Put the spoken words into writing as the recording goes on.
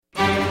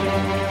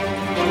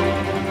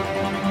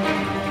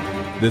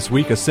This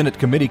week, a Senate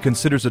committee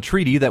considers a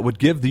treaty that would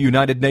give the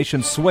United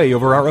Nations sway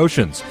over our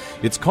oceans.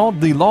 It's called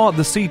the Law of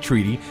the Sea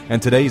Treaty,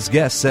 and today's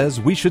guest says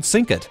we should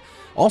sink it.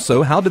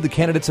 Also, how did the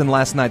candidates in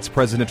last night's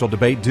presidential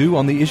debate do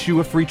on the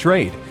issue of free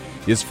trade?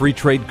 Is free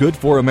trade good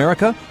for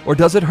America, or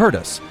does it hurt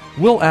us?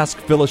 We'll ask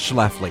Phyllis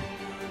Schlafly.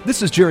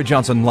 This is Jerry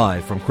Johnson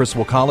live from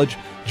Criswell College.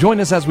 Join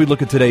us as we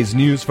look at today's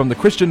news from the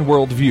Christian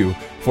worldview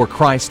for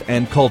Christ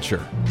and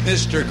culture.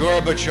 Mr.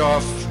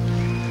 Gorbachev,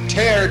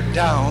 tear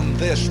down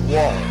this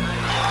wall.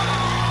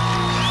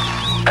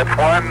 It's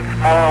one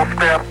small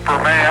step for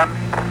man,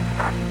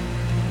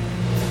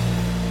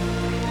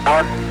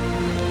 one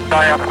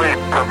giant leap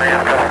for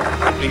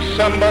mankind.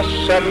 December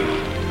 7th,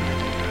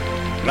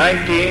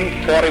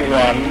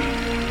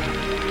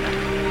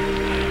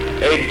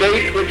 1941, a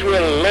date which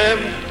will live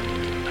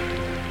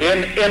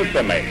in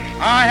infamy.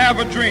 I have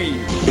a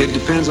dream. It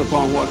depends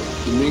upon what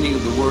the meaning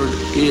of the word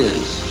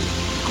is.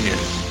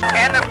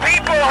 And the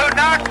people who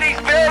knock these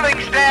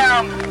buildings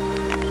down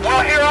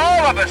will hear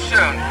all of us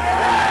soon.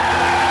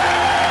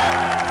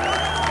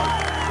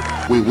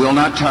 We will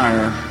not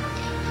tire,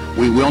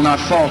 we will not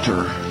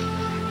falter,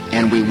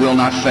 and we will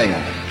not fail.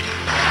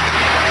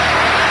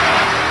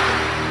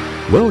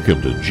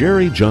 Welcome to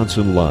Jerry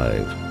Johnson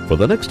Live. For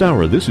the next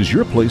hour, this is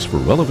your place for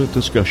relevant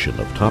discussion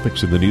of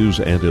topics in the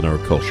news and in our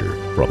culture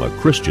from a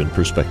Christian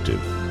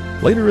perspective.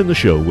 Later in the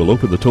show, we'll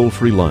open the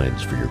toll-free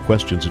lines for your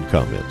questions and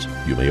comments.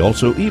 You may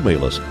also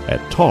email us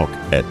at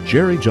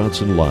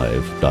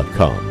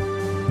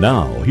talk@jerryjohnsonlive.com.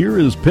 Now, here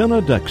is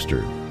Penna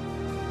Dexter.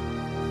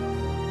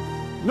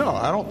 No,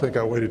 I don't think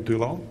I waited too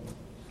long.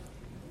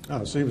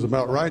 It seems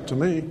about right to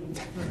me.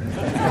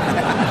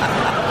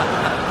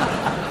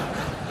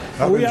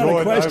 I've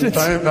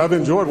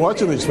enjoyed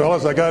watching these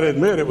fellas. I got to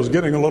admit, it was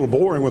getting a little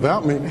boring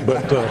without me, but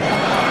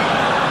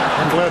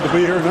I'm glad to be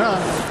here now.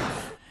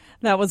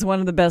 That was one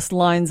of the best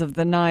lines of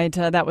the night.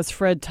 That was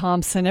Fred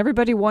Thompson.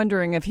 Everybody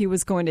wondering if he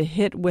was going to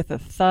hit with a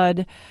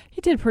thud. He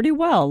did pretty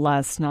well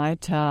last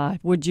night.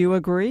 Would you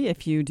agree?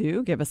 If you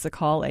do, give us a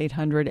call,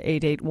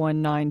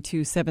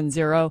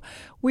 800-881-9270.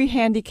 We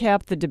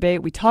handicapped the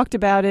debate. We talked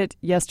about it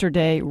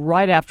yesterday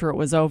right after it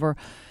was over.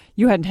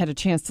 You hadn't had a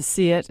chance to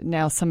see it.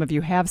 Now some of you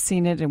have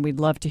seen it, and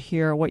we'd love to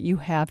hear what you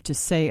have to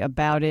say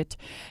about it.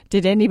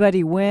 Did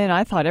anybody win?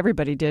 I thought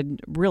everybody did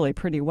really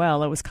pretty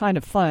well. It was kind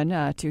of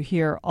fun to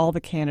hear all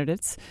the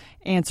candidates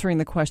answering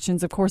the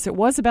questions. Of course, it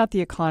was about the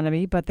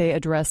economy, but they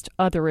addressed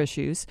other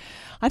issues.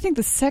 I think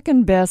the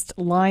second best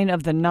line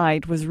of the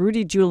night was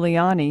Rudy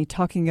Giuliani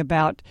talking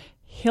about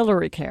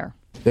Hillary Care.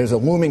 There's a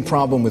looming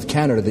problem with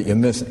Canada that you're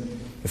missing.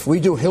 If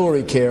we do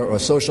Hillary Care or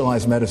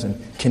socialized medicine,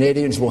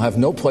 Canadians will have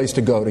no place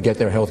to go to get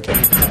their health care.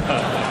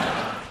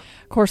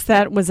 Of course,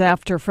 that was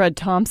after Fred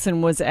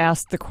Thompson was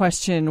asked the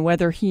question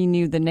whether he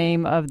knew the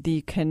name of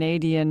the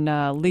Canadian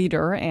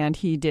leader, and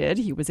he did.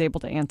 He was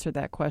able to answer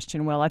that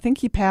question well. I think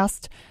he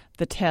passed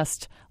the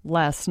test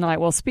last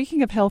night. Well,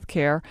 speaking of health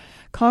care,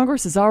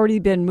 Congress has already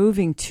been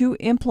moving to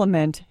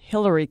implement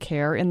Hillary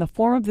Care in the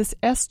form of this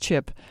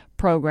S-chip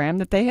program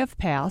that they have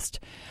passed.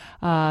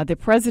 The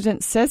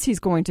president says he's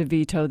going to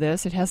veto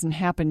this. It hasn't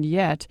happened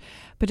yet,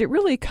 but it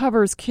really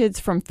covers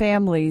kids from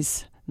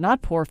families,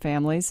 not poor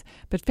families,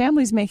 but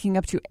families making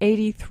up to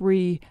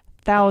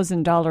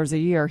 $83,000 a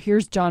year.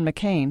 Here's John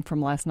McCain from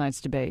last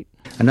night's debate.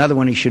 Another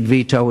one he should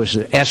veto is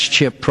the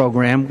S-chip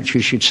program, which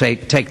you should say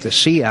take the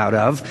C out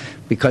of,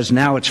 because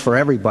now it's for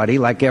everybody,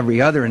 like every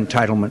other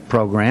entitlement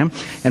program.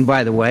 And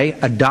by the way,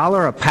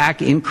 $1 a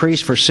pack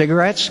increase for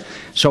cigarettes.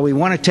 So we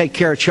want to take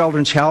care of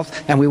children's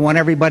health, and we want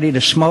everybody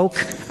to smoke.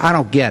 I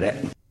don't get it.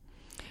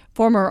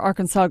 Former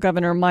Arkansas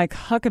Governor Mike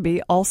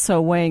Huckabee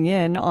also weighing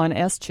in on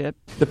S-chip.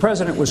 The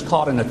president was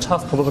caught in a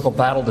tough political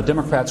battle. The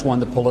Democrats won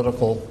the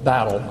political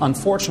battle.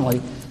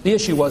 Unfortunately, the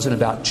issue wasn't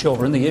about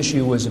children. The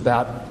issue was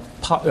about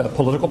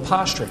political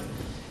posturing.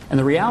 And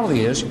the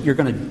reality is you're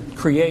going to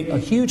create a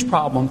huge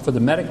problem for the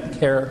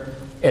Medicare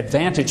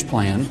Advantage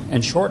plan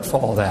and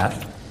shortfall of that.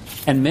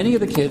 And many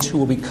of the kids who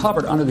will be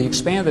covered under the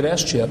expanded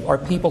S-chip are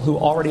people who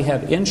already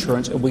have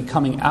insurance and will be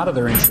coming out of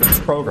their insurance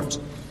programs.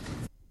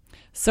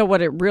 So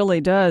what it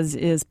really does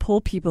is pull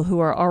people who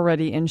are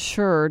already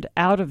insured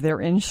out of their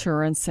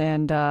insurance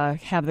and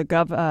have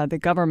the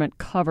government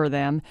cover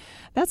them.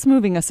 That's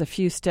moving us a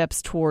few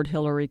steps toward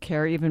Hillary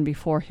Care, even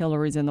before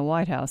Hillary's in the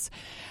White House.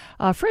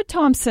 Fred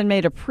Thompson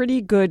made a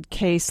pretty good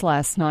case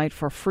last night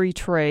for free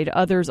trade.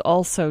 Others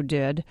also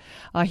did.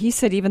 He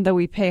said even though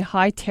we pay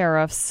high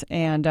tariffs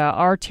and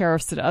our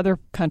tariffs that other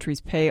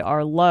countries pay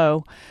are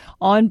low,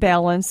 on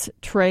balance,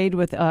 trade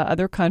with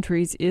other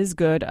countries is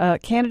good.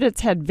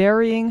 Candidates had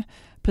varying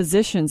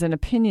positions and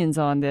opinions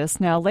on this.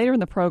 Now, later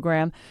in the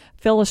program,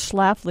 Phyllis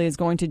Schlafly is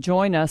going to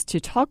join us to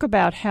talk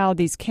about how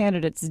these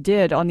candidates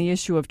did on the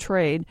issue of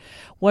trade,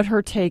 what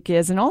her take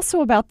is, and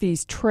also about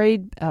these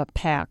trade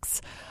pacts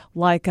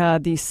like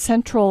the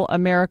Central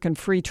American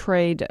Free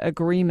Trade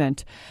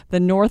Agreement, the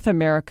North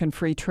American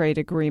Free Trade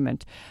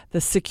Agreement,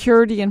 the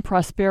Security and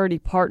Prosperity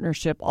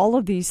Partnership. All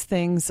of these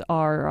things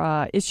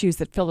are issues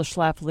that Phyllis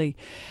Schlafly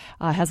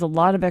has a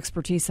lot of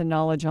expertise and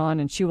knowledge on,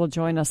 and she will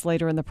join us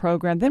later in the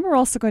program. Then we're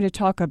also going to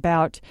talk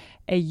about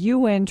a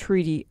UN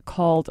treaty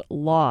called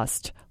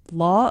LOST,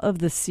 Law of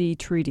the Sea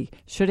Treaty.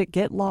 Should it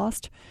get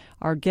lost?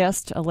 Our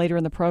guest later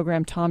in the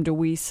program, Tom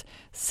DeWeese,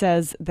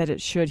 says that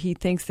it should. He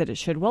thinks that it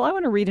should. Well, I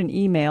want to read an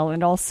email,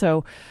 and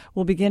also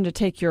we'll begin to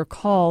take your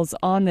calls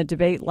on the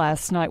debate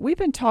last night. We've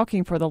been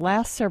talking for the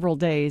last several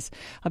days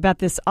about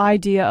this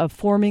idea of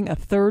forming a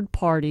third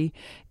party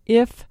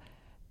if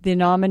the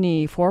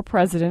nominee for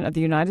president of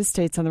the United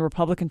States on the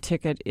Republican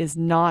ticket is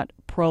not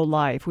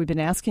pro-life. We've been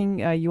asking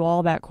you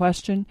all that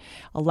question,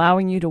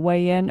 allowing you to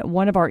weigh in.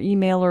 One of our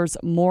emailers,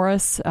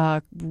 Morris,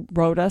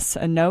 wrote us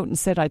a note and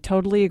said, I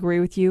totally agree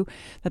with you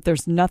that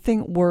there's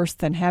nothing worse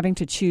than having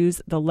to choose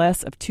the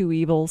less of two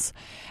evils.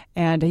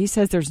 And he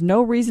says there's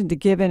no reason to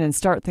give in and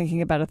start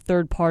thinking about a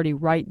third party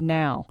right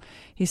now.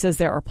 He says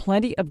there are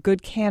plenty of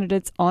good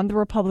candidates on the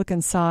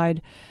Republican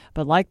side,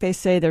 but like they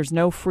say, there's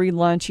no free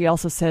lunch. He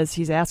also says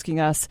he's asking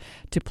us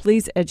to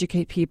please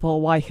educate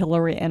people why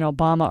Hillary and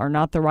Obama are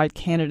not the right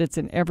candidates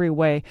in every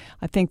way.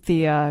 I think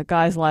the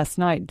guys last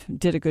night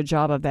did a good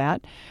job of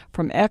that.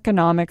 From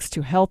economics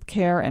to health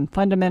care and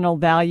fundamental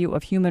value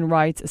of human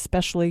rights,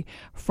 especially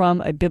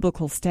from a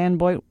biblical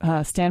standpoint.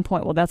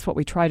 Well, that's what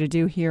we try to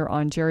do here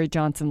on Jerry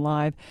Johnson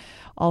Live.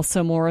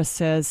 Also, Morris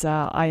says,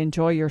 I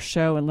enjoy your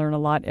show and learn a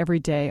lot every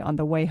day on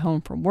the way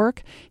home from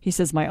work. He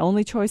says, my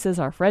only choices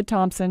are Fred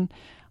Thompson,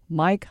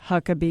 Mike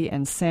Huckabee,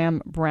 and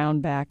Sam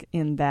Brownback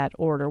in that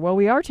order. Well,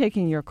 we are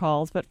taking your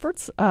calls, but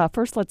first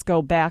let's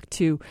go back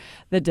to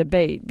the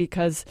debate,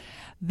 because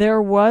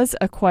there was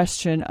a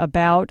question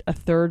about a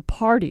third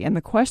party. And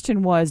the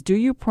question was, do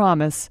you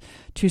promise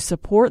to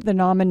support the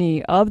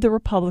nominee of the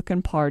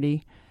Republican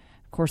Party?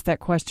 Of course, that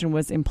question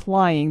was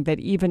implying that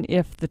even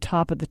if the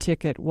top of the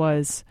ticket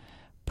was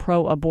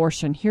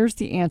pro-abortion. Here's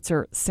the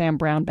answer Sam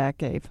Brownback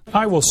gave.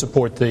 I will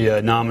support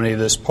the nominee of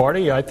this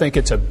party. I think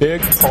it's a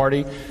big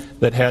party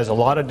that has a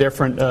lot of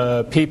different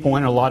people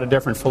in it, a lot of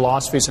different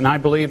philosophies, and I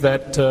believe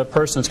that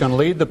person that's going to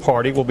lead the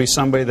party will be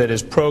somebody that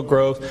is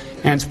pro-growth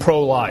and is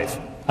pro-life.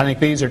 I think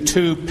these are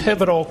two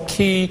pivotal,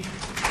 key,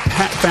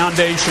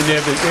 foundation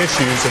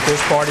issues that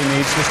this party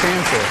needs to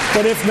stand for.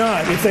 But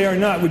if they are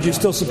not, would you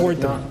still support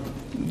them?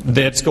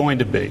 That's going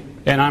to be,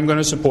 and I'm going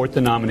to support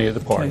the nominee of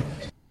the party.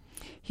 Okay.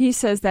 He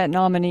says that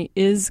nominee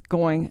is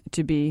going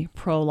to be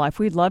pro-life.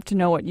 We'd love to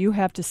know what you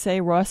have to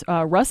say, Russ.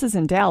 Russ is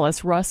in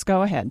Dallas. Russ,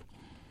 go ahead.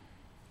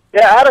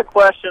 Yeah, I had a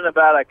question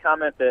about a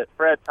comment that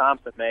Fred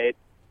Thompson made.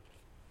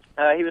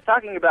 He was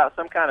talking about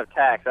some kind of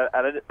tax.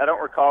 I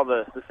don't recall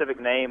the specific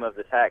name of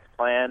the tax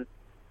plan,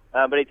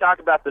 but he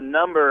talked about the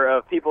number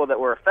of people that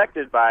were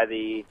affected by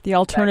the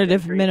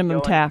alternative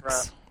minimum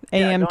tax,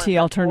 AMT,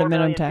 alternative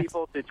minimum tax.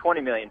 People to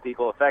 20 million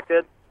people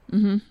affected.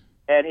 Mm-hmm.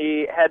 And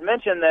he had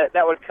mentioned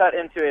that would cut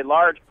into a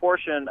large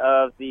portion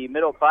of the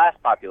middle-class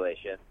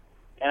population.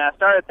 And I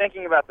started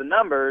thinking about the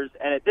numbers,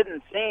 and it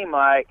didn't seem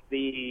like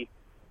the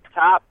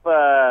top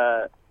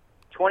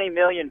 20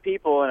 million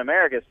people in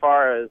America, as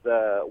far as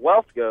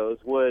wealth goes,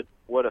 would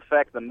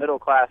affect the middle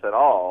class at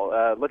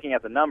all. Looking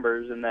at the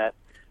numbers, and that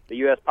the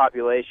U.S.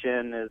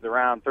 population is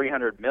around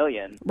 300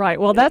 million. Right.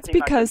 Well, that's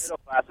because the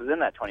middle class is in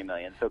that 20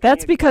 million. So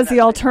that's because the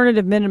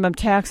alternative minimum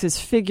tax is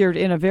figured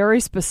in a very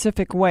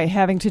specific way,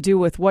 having to do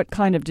with what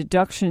kind of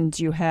deductions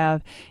you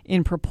have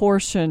in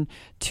proportion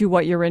to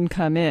what your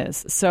income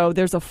is. So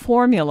there's a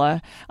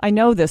formula. I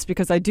know this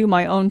because I do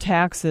my own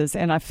taxes,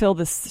 and I fill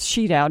this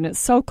sheet out, and it's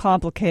so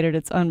complicated,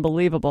 it's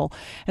unbelievable.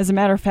 As a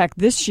matter of fact,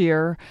 this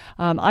year,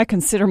 I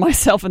consider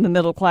myself in the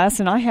middle class,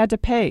 and I had to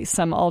pay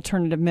some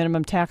alternative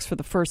minimum tax for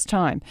the first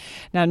time.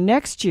 Now,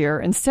 next year,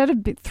 instead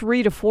of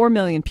 3 to 4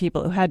 million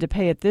people who had to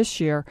pay it this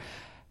year,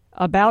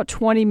 about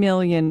 20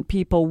 million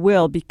people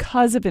will,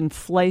 because of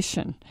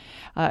inflation.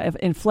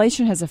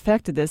 Inflation has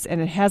affected this, and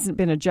it hasn't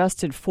been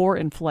adjusted for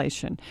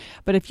inflation.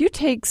 But if you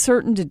take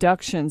certain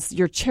deductions,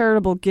 your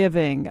charitable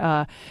giving,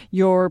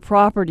 your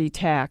property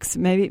tax,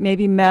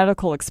 maybe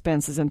medical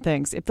expenses and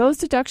things, if those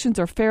deductions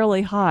are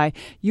fairly high,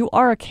 you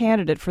are a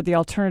candidate for the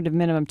alternative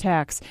minimum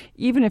tax,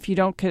 even if you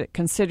don't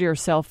consider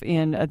yourself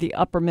in the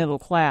upper middle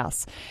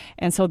class.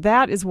 And so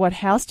that is what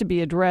has to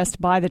be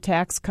addressed by the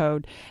tax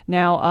code.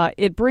 Now,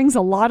 it brings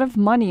a lot of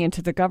money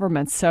into the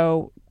government,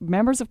 so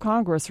members of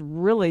Congress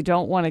really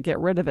don't want to get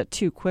rid of it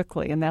too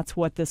quickly, and that's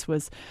what this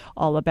was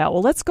all about.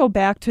 Well, let's go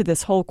back to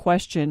this whole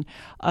question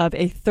of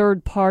a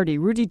third party.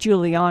 Rudy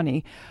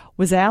Giuliani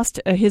was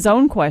asked his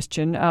own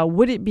question,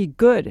 would it be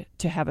good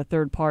to have a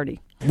third party?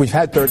 We've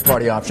had third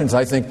party options.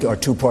 I think our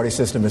two-party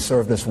system has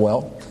served us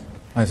well.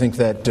 I think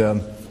that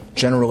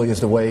generally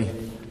is the way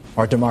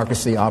our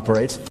democracy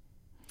operates.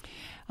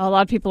 A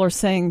lot of people are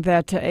saying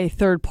that a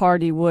third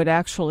party would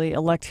actually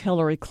elect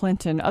Hillary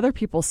Clinton. Other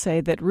people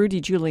say that Rudy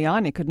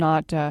Giuliani could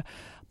not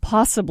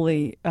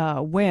possibly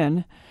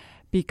win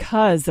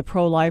because the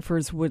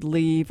pro-lifers would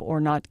leave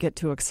or not get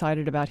too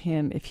excited about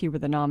him if he were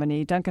the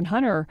nominee. Duncan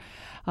Hunter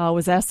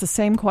was asked the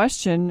same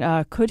question.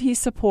 Would he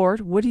support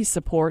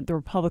the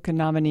Republican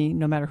nominee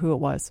no matter who it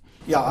was?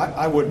 Yeah,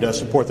 I would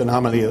support the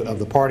nominee of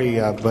the party,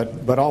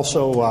 but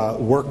also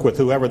work with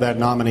whoever that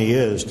nominee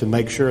is to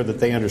make sure that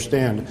they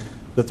understand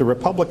that the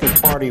Republican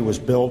Party was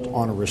built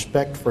on a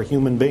respect for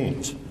human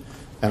beings.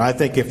 And I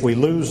think if we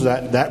lose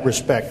that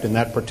respect and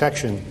that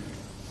protection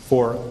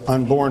for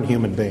unborn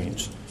human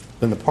beings,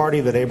 then the party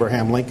that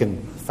Abraham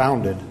Lincoln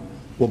founded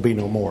will be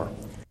no more.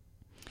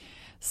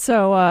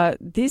 So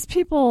these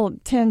people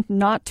tend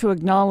not to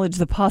acknowledge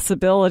the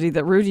possibility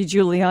that Rudy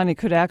Giuliani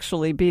could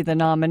actually be the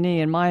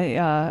nominee. In my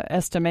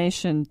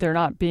estimation, they're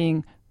not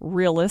being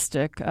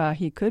realistic.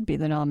 He could be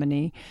the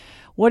nominee.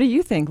 What do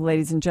you think,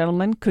 ladies and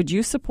gentlemen? Could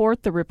you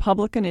support the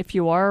Republican, if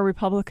you are a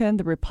Republican,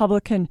 the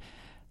Republican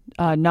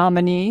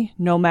nominee,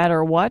 no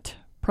matter what,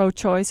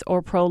 pro-choice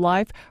or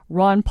pro-life?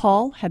 Ron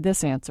Paul had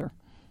this answer.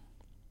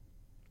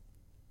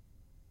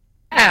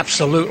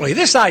 Absolutely.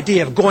 This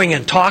idea of going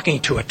and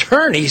talking to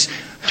attorneys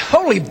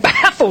totally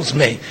baffles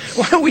me.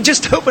 Why don't we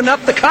just open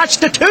up the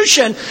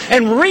Constitution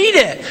and read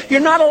it? You're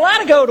not allowed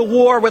to go to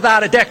war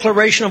without a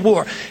declaration of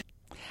war.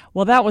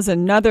 Well, that was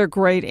another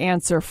great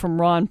answer from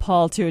Ron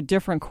Paul to a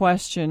different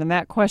question, and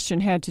that question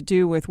had to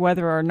do with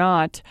whether or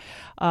not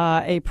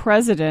a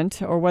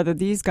president, or whether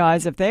these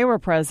guys, if they were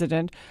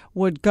president,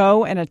 would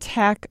go and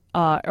attack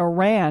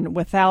Iran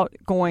without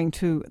going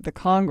to the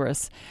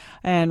Congress.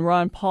 And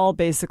Ron Paul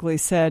basically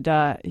said,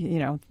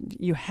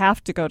 you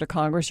have to go to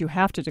Congress, you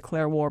have to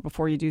declare war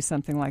before you do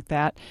something like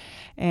that.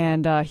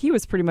 And he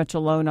was pretty much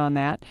alone on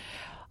that.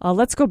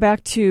 Let's go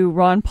back to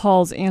Ron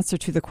Paul's answer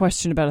to the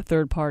question about a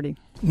third party.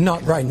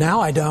 Not right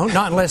now, I don't.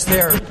 Not unless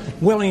they're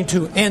willing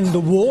to end the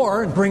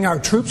war and bring our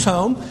troops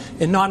home,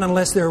 and not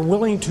unless they're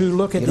willing to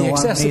look at the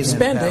excessive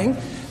spending.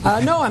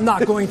 No, I'm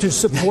not going to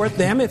support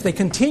them if they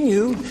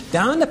continue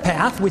down the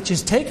path which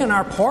has taken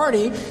our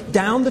party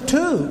down the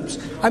tubes.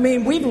 I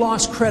mean, we've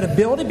lost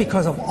credibility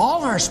because of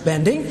all our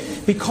spending,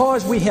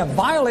 because we have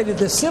violated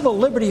the civil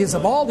liberties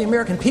of all the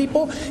American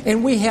people,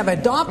 and we have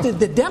adopted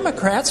the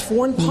Democrats'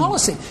 foreign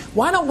policy.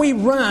 Why don't we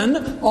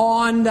run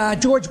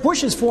on George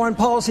Bush's foreign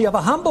policy of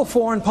a humble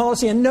foreign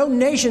policy and no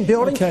nation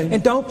building,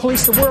 and don't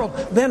police the world?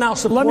 Then I'll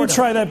support it. Let me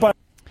try that by...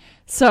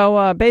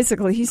 So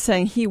basically, he's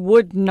saying he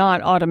would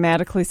not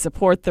automatically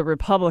support the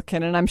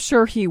Republican, and I'm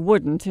sure he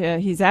wouldn't.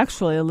 He's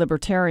actually a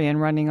libertarian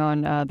running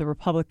on the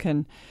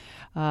Republican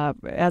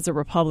as a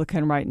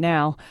Republican right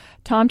now.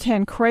 Tom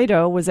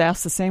Tancredo was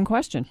asked the same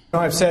question.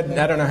 I've said,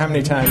 I don't know how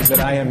many times,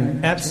 that I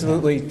am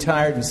absolutely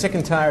tired and sick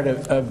and tired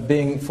of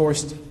being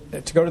forced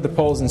to go to the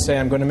polls and say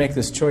I'm going to make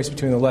this choice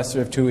between the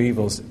lesser of two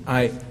evils.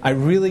 I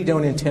really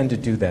don't intend to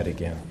do that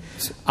again.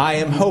 I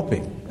am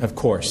hoping, of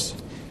course,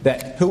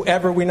 that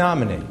whoever we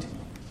nominate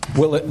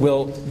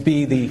will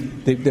be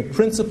the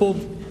principal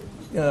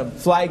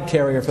flag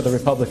carrier for the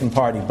Republican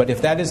Party. But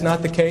if that is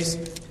not the case,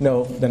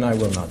 no, then I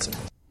will not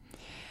support.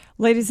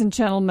 Ladies and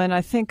gentlemen,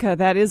 I think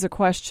that is a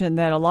question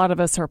that a lot of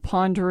us are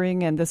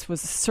pondering, and this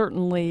was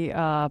certainly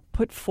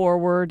put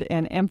forward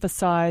and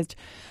emphasized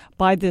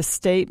by this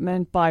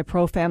statement by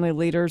pro-family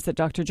leaders that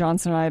Dr.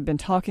 Johnson and I have been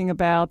talking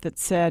about, that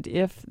said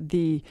if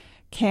the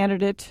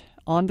candidate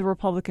on the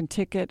Republican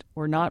ticket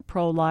were not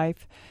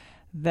pro-life,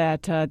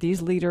 that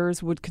these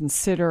leaders would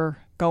consider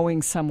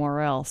going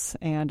somewhere else.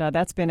 And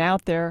that's been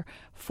out there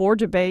for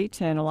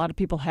debate, and a lot of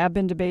people have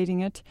been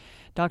debating it.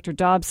 Dr.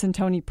 Dobson,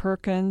 Tony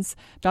Perkins,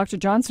 Dr.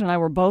 Johnson and I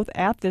were both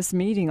at this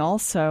meeting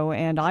also,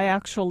 and I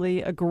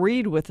actually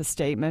agreed with the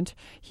statement.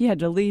 He had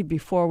to leave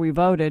before we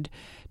voted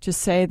to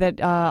say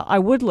that I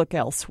would look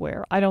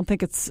elsewhere. I don't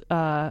think it's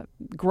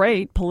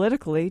great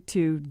politically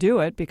to do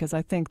it, because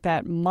I think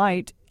that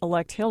might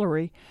elect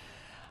Hillary.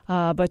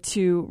 But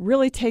to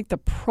really take the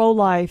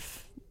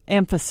pro-life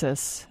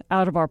emphasis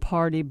out of our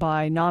party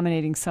by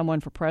nominating someone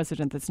for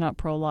president that's not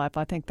pro-life,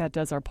 I think that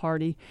does our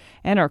party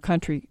and our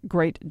country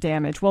great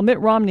damage. Well, Mitt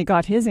Romney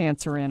got his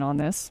answer in on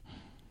this.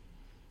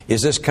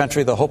 Is this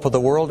country the hope of the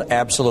world?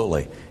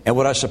 Absolutely. And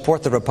would I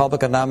support the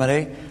Republican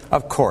nominee?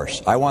 Of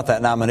course. I want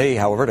that nominee,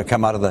 however, to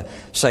come out of the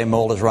same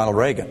mold as Ronald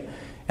Reagan.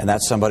 And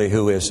that's somebody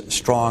who is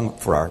strong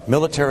for our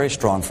military,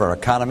 strong for our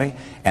economy,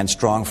 and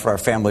strong for our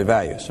family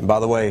values. And by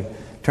the way,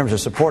 in terms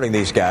of supporting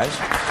these guys,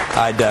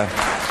 I've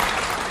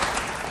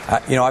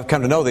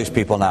come to know these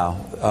people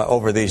now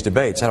over these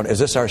debates. Is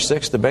this our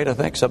sixth debate? I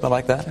think something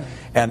like that.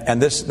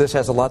 And this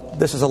has a lot.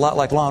 This is a lot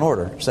like Law and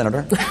Order,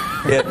 Senator.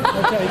 Okay,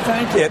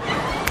 thank you.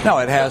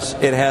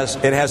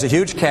 It has a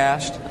huge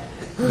cast.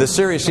 The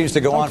series seems to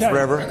go on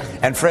forever,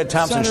 and Fred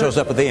Thompson shows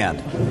up at the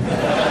end.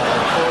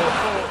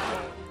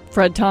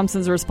 Fred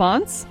Thompson's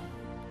response?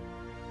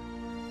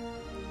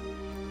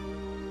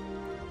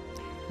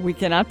 We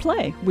cannot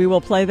play. We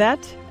will play that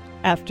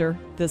after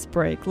this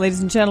break. Ladies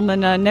and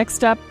gentlemen,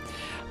 next up,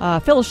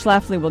 Phyllis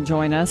Schlafly will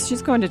join us.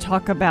 She's going to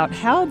talk about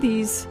how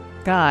these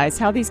guys,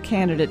 how these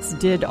candidates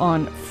did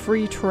on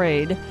free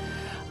trade.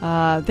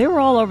 They were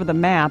all over the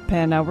map,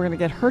 and we're going to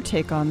get her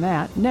take on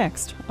that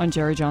next on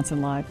Jerry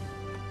Johnson Live.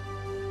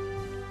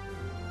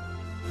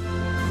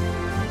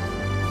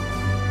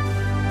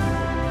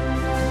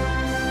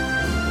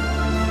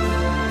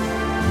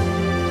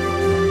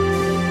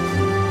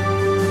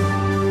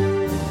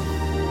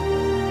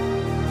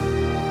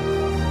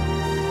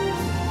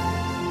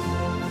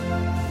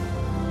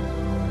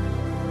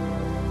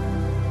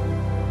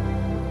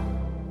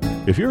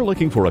 If you're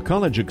looking for a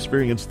college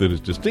experience that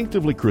is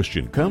distinctively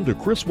Christian, come to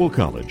Criswell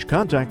College.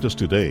 Contact us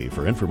today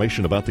for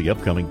information about the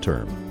upcoming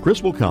term.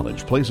 Criswell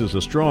College places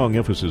a strong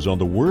emphasis on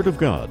the Word of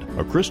God,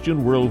 a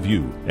Christian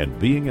worldview, and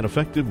being an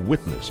effective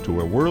witness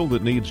to a world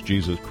that needs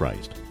Jesus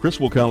Christ.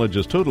 Criswell College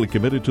is totally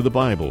committed to the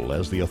Bible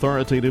as the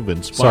authoritative,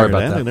 inspired,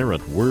 and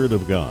inerrant Word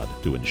of God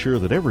to ensure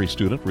that every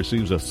student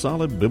receives a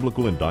solid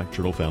biblical and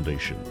doctrinal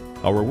foundation.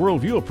 Our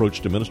worldview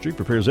approach to ministry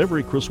prepares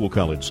every Criswell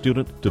College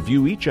student to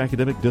view each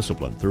academic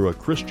discipline through a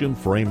Christian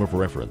frame of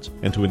reference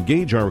and to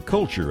engage our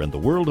culture and the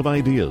world of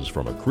ideas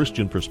from a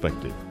Christian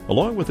perspective.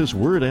 Along with this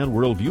word and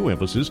worldview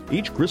emphasis,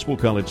 each Criswell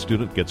College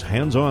student gets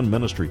hands-on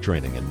ministry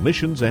training in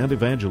missions and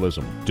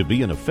evangelism to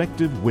be an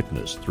effective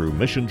witness through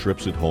mission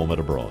trips at home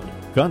and abroad.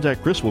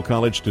 Contact Criswell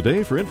College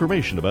today for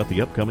information about the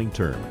upcoming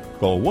term.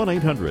 Call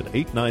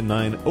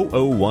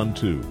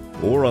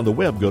 1-800-899-0012 or on the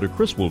web go to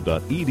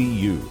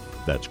criswell.edu.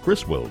 That's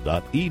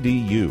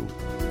criswell.edu.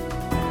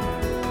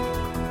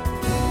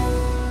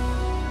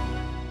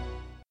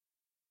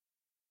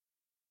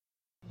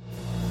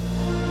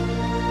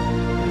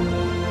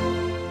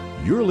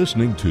 You're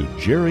listening to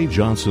Jerry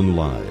Johnson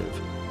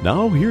Live.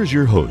 Now here's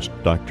your host,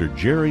 Dr.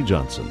 Jerry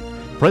Johnson,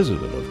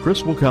 president of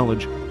Criswell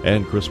College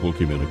and Criswell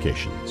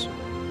Communications.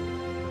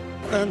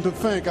 And to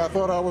think, I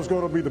thought I was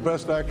going to be the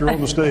best actor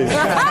on the stage.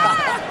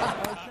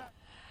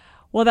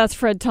 Well, that's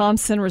Fred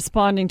Thompson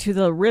responding to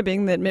the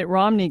ribbing that Mitt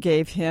Romney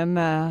gave him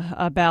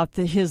about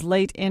his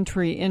late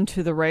entry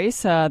into the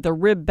race. The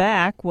rib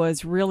back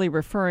was really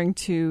referring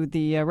to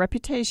the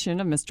reputation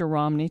of Mr.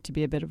 Romney to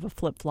be a bit of a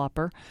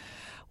flip-flopper.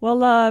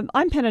 Well,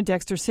 I'm Penna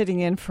Dexter sitting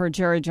in for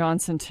Jerry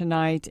Johnson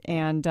tonight,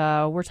 and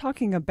we're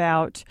talking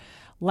about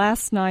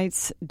last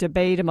night's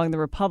debate among the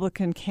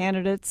Republican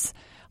candidates.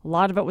 A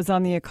lot of it was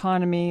on the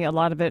economy. A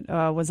lot of it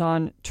was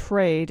on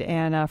trade.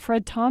 And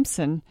Fred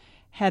Thompson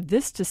had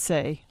this to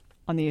say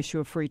on the issue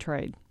of free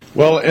trade.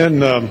 Well,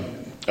 in a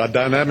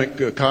dynamic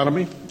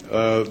economy,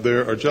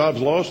 there are jobs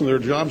lost and there are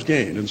jobs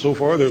gained. And so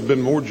far, there have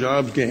been more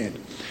jobs gained.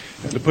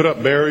 And to put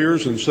up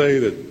barriers and say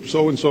that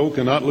so-and-so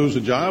cannot lose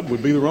a job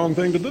would be the wrong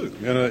thing to do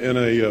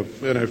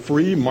in a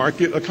free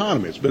market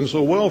economy. It's been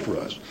so well for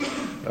us.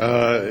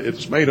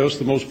 It's made us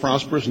the most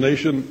prosperous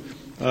nation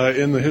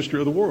in the history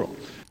of the world.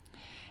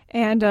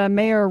 And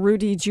Mayor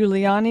Rudy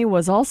Giuliani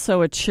was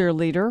also a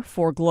cheerleader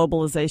for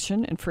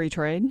globalization and free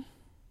trade.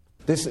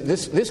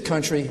 This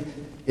country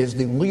is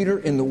the leader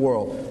in the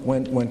world.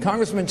 When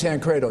Congressman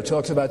Tancredo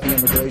talks about the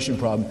immigration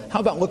problem, how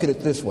about look at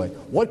it this way?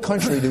 What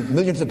country do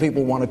millions of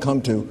people want to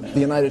come to? The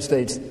United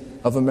States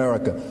of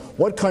America.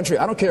 What country,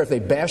 I don't care if they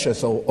bash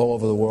us all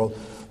over the world,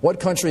 what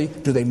country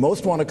do they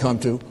most want to come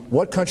to?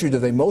 What country do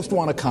they most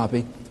want to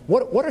copy?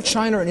 What are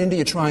China and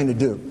India trying to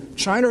do?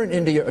 China and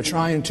India are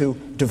trying to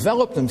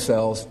develop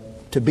themselves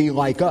to be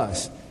like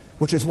us,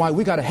 which is why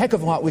we got a heck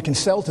of a lot we can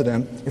sell to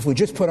them if we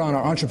just put on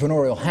our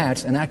entrepreneurial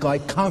hats and act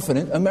like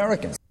confident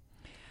Americans.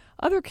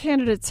 Other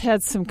candidates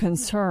had some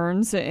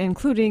concerns,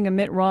 including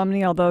Mitt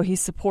Romney. Although he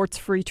supports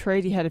free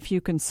trade, he had a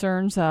few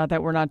concerns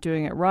that we're not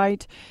doing it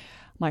right.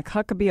 Mike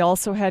Huckabee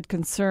also had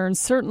concerns.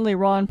 Certainly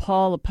Ron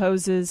Paul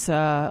opposes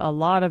a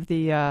lot of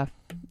the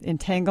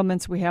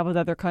entanglements we have with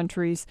other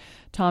countries.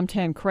 Tom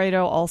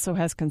Tancredo also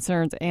has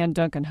concerns, and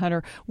Duncan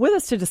Hunter. With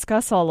us to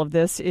discuss all of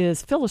this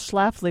is Phyllis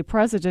Schlafly,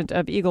 president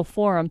of Eagle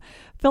Forum.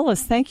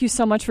 Phyllis, thank you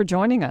so much for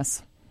joining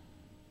us.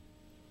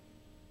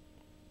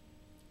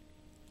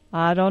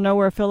 I don't know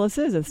where Phyllis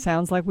is. It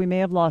sounds like we may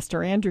have lost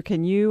her. Andrew,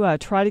 can you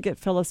try to get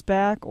Phyllis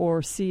back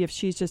or see if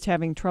she's just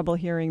having trouble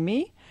hearing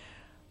me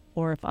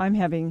or if I'm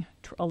having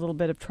a little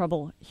bit of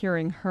trouble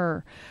hearing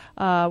her?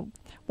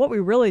 What we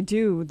really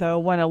do, though,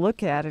 want to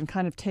look at and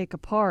kind of take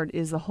apart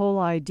is the whole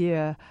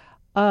idea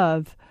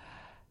of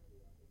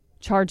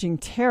charging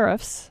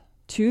tariffs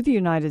to the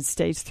United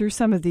States through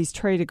some of these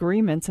trade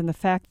agreements and the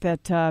fact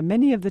that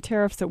many of the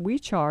tariffs that we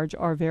charge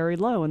are very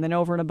low. And then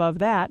over and above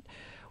that,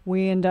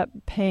 we end up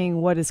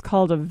paying what is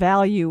called a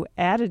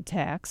value-added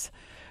tax,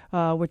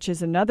 which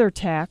is another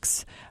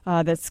tax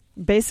that's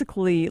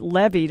basically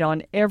levied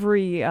on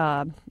every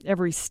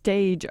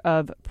stage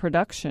of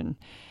production.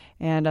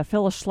 And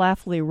Phyllis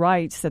Schlafly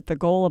writes that the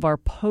goal of our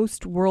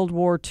post-World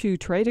War II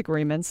trade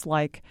agreements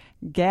like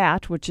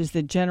GATT, which is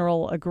the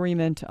General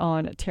Agreement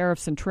on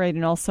Tariffs and Trade,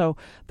 and also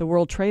the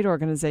World Trade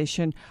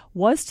Organization,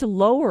 was to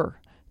lower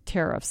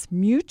tariffs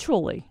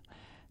mutually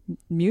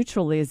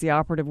mutually is the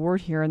operative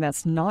word here, and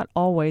that's not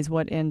always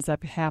what ends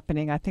up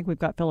happening. I think we've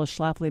got Phyllis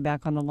Schlafly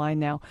back on the line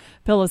now.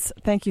 Phyllis,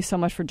 thank you so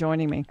much for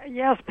joining me.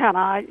 Yes, Penna.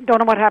 I don't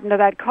know what happened to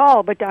that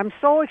call, but I'm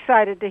so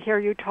excited to hear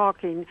you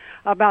talking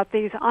about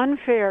these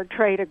unfair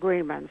trade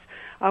agreements,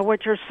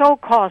 which are so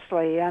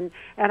costly and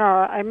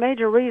are a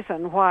major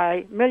reason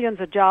why millions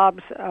of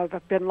jobs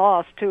have been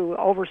lost to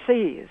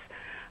overseas.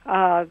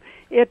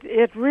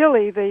 It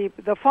really,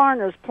 the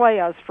foreigners play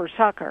us for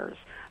suckers.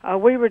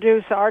 We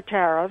reduce our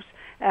tariffs,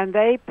 and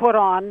they put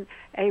on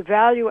a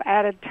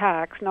value-added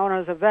tax known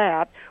as a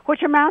VAT,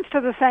 which amounts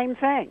to the same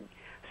thing.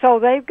 So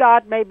they've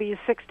got maybe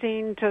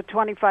 16 to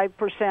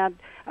 25%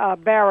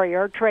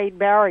 trade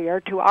barrier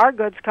to our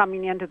goods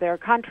coming into their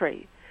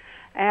country.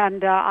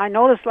 And I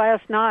noticed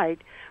last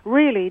night,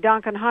 really,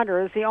 Duncan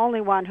Hunter is the only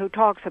one who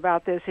talks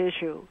about this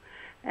issue.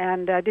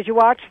 And did you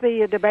watch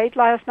the debate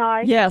last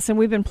night? Yes, and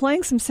we've been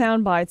playing some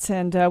sound bites,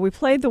 and we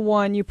played the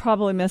one, you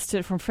probably missed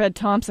it, from Fred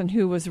Thompson,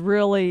 who was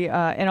really,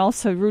 and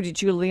also Rudy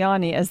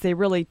Giuliani, as they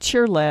really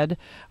cheerled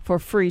for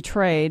free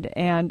trade,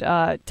 and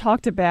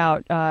talked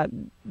about,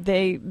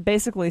 they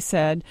basically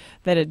said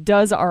that it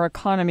does our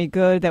economy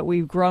good, that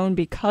we've grown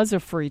because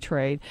of free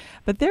trade.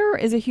 But there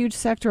is a huge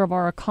sector of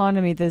our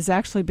economy that has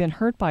actually been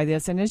hurt by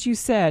this, and as you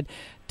said,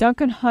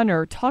 Duncan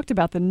Hunter talked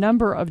about the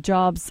number of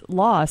jobs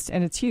lost,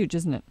 and it's huge,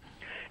 isn't it?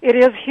 It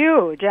is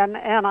huge, and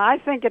I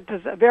think it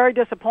is very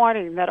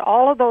disappointing that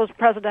all of those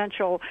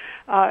presidential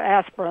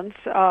aspirants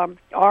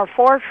are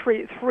for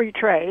free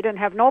trade and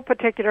have no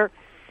particular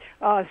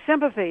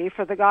sympathy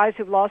for the guys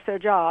who've lost their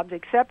jobs,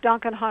 except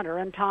Duncan Hunter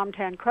and Tom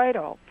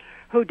Tancredo,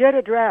 who did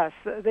address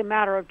the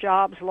matter of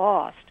jobs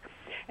lost.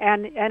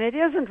 And it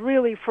isn't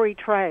really free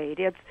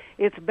trade.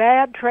 It's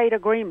bad trade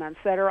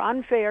agreements that are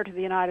unfair to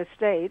the United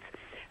States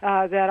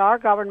that our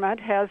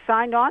government has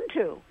signed on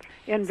to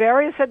in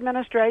various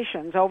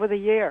administrations over the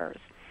years.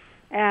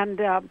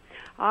 And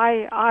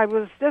I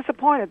was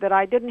disappointed that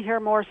I didn't hear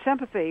more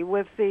sympathy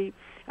with the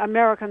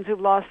Americans who've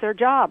lost their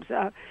jobs.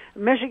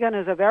 Michigan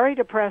is a very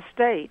depressed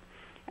state,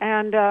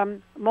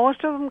 and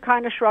most of them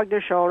kind of shrugged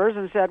their shoulders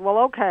and said, well,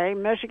 okay,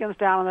 Michigan's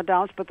down in the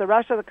dumps, but the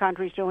rest of the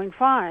country's doing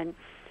fine.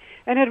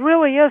 And it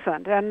really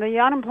isn't, and the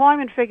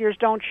unemployment figures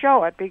don't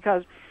show it,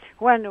 because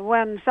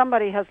when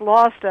somebody has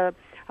lost a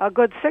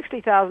good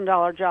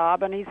 $60,000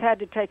 job, and he's had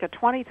to take a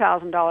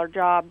 $20,000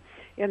 job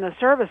in the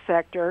service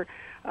sector,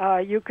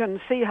 you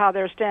can see how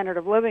their standard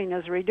of living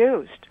is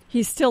reduced.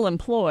 He's still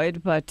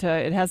employed, but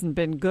it hasn't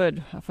been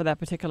good for that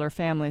particular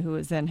family who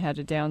has then had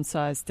to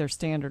downsize their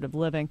standard of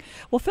living.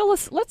 Well,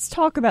 Phyllis, let's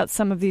talk about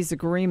some of these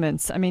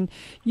agreements. I mean,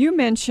 you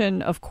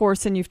mentioned, of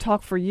course, and you've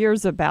talked for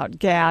years about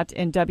GATT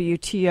and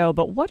WTO,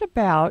 but what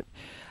about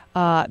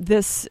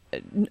this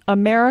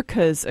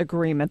America's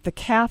agreement, the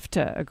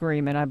CAFTA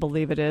agreement, I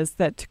believe it is,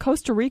 that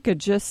Costa Rica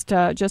just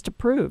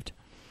approved?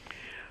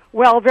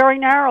 Well, very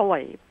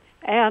narrowly.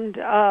 And,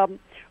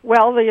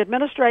 the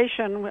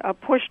administration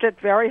pushed it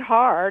very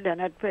hard,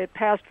 and it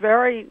passed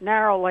very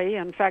narrowly.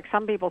 In fact,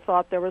 some people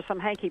thought there was some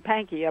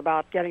hanky-panky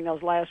about getting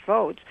those last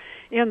votes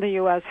in the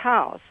U.S.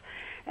 House.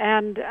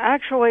 And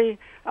actually,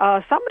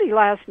 somebody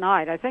last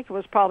night, I think it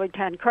was probably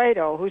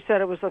Tancredo, who said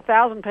it was a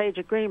 1,000-page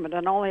agreement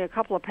and only a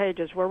couple of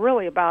pages were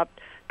really about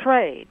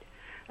trade.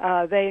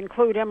 They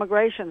include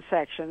immigration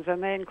sections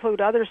and they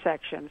include other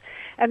sections.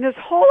 And this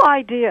whole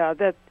idea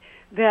that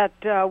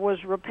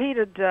was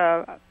repeated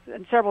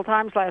several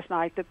times last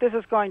night, that this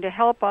is going to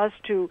help us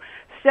to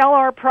sell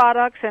our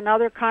products in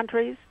other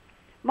countries.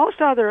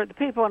 The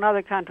people in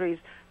other countries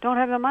don't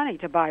have the money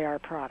to buy our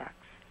products.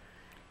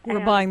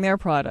 We're buying their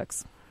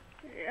products.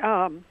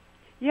 We're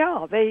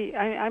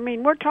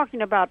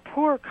talking about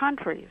poor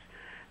countries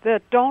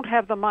that don't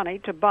have the money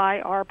to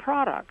buy our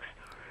products.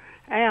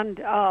 And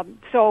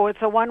so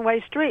it's a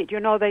one-way street. You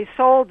know, they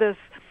sold this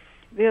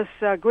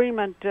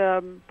agreement,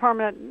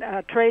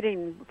 permanent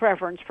trading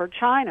preference for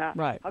China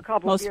a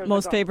couple of years ago.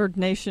 Most favored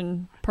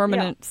nation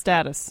permanent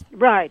status.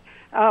 Right.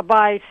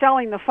 By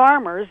selling the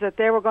farmers that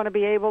they were going to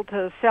be able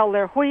to sell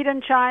their wheat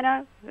in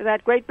China,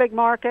 that great big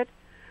market.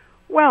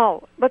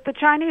 Well, but the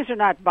Chinese are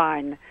not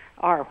buying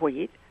our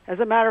wheat. As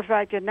a matter of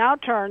fact, it now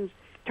turns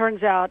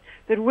out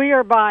that we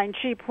are buying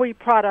cheap wheat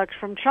products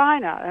from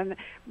China, and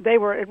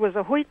it was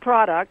a wheat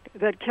product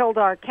that killed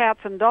our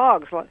cats and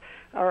dogs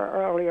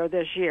earlier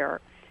this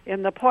year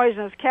in the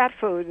poisonous cat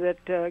food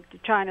that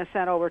China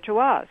sent over to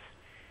us.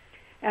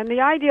 And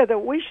the idea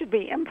that we should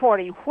be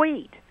importing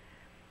wheat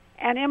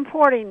and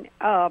importing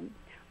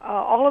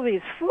all of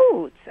these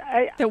foods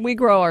that we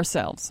grow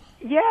ourselves.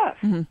 Yes.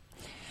 Mm-hmm.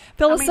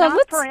 Phyllis,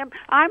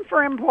 I'm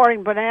for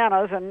importing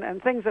bananas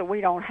and things that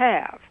we don't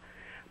have.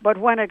 But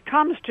when it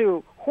comes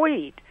to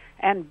wheat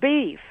and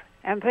beef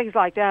and things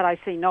like that, I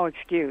see no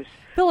excuse.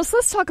 Phyllis,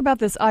 let's talk about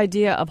this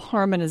idea of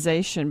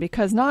harmonization,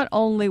 because not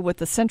only with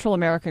the Central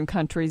American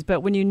countries,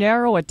 but when you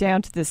narrow it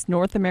down to this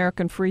North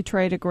American Free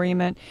Trade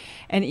Agreement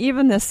and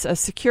even this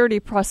Security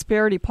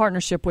Prosperity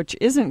Partnership, which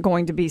isn't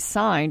going to be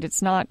signed,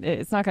 it's not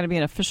going to be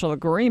an official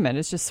agreement,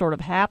 it's just sort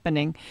of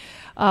happening.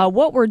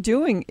 What we're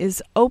doing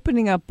is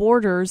opening up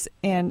borders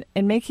and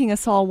making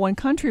us all one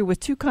country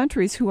with two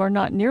countries who are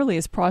not nearly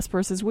as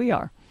prosperous as we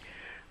are.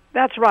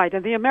 That's right,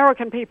 and the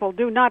American people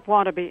do not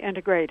want to be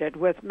integrated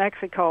with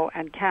Mexico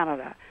and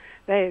Canada.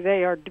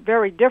 They are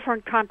very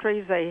different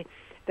countries. They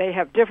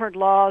have different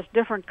laws,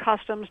 different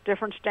customs,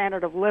 different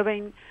standard of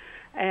living,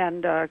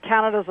 and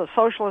Canada's a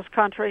socialist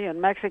country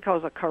and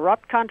Mexico's a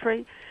corrupt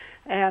country,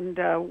 and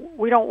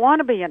we don't want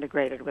to be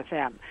integrated with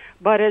them.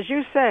 But as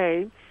you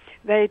say,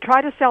 they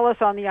try to sell us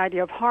on the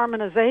idea of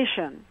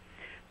harmonization.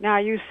 Now,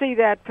 you see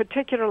that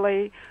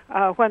particularly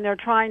when they're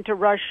trying to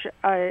rush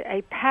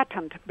a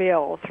patent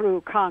bill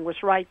through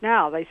Congress right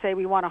now. They say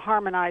we want to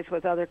harmonize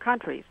with other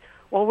countries.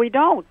 Well, we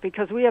don't,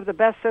 because we have the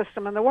best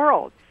system in the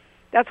world.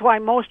 That's why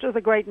most of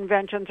the great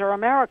inventions are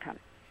American.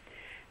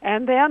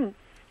 And then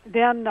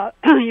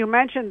you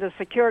mentioned the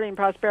Security and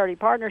Prosperity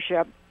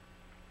Partnership.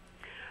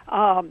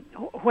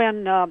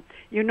 When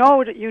you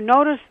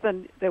notice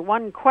the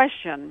one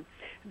question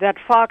that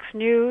Fox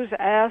News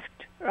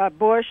asked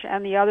Bush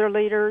and the other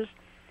leaders,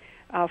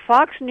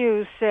 Fox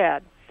News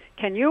said,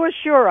 "Can you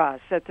assure us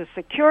that the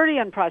Security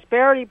and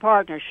Prosperity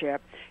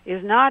Partnership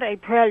is not a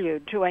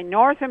prelude to a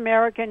North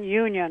American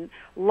Union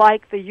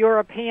like the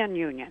European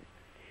Union?"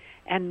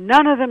 And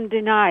none of them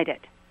denied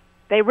it.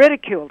 They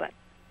ridiculed it.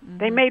 Mm-hmm.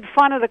 They made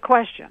fun of the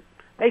question.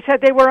 They said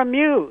they were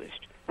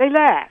amused. They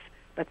laughed,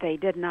 but they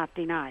did not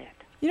deny it.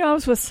 You know, I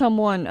was with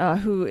someone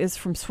who is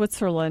from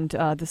Switzerland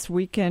this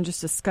weekend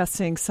just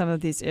discussing some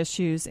of these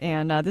issues,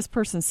 and this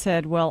person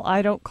said, well,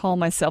 I don't call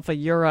myself a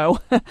Euro.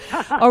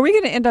 Are we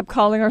going to end up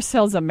calling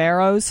ourselves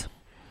Ameros?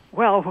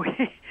 Well,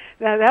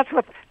 that's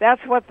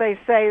what they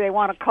say they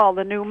want to call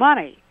the new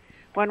money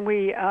when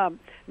we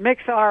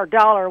mix our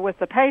dollar with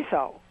the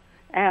peso,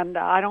 and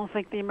I don't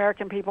think the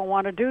American people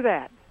want to do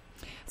that.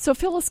 So,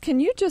 Phyllis, can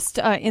you just,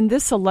 in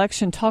this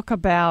election, talk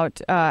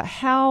about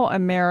how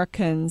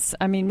Americans,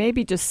 I mean,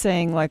 maybe just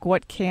saying, like,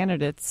 what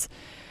candidates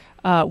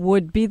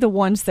would be the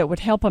ones that would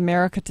help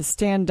America to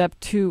stand up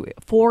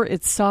for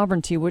its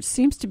sovereignty, which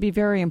seems to be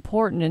very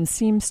important and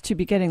seems to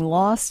be getting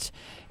lost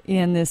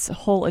in this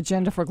whole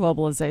agenda for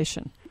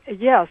globalization?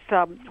 Yes.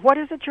 What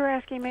is it you're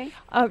asking me?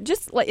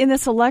 Just in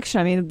this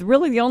election, I mean,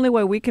 really the only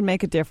way we can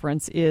make a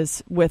difference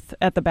is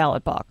at the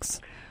ballot box.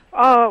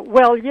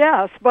 Well,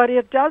 yes, but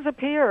it does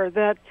appear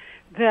that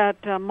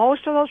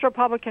most of those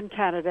Republican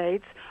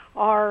candidates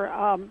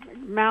are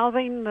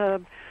mouthing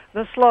the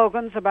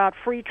slogans about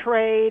free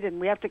trade and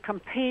we have to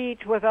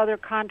compete with other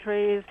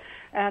countries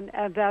and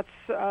that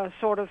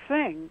sort of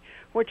thing,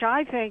 which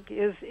I think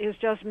is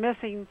just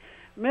missing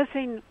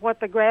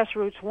what the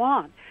grassroots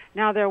want.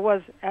 Now, there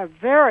was a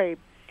very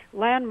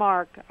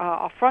landmark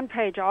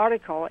front-page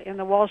article in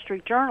the Wall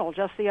Street Journal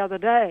just the other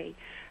day,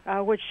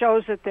 which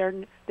shows that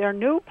their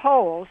new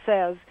poll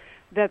says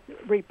that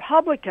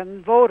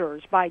Republican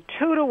voters by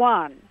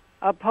 2-1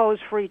 oppose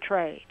free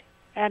trade,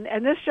 and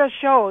this just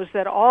shows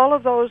that all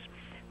of those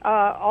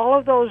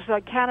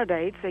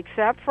candidates,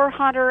 except for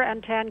Hunter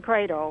and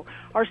Tancredo,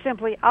 are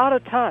simply out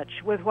of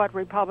touch with what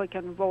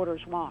Republican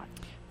voters want.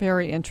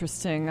 Very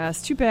interesting.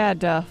 It's too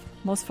bad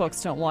most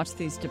folks don't watch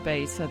these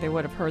debates. They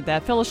would have heard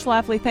that. Phyllis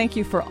Schlafly, thank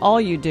you for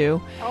all you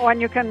do. Oh, and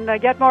you can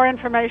get more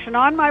information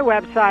on my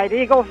website,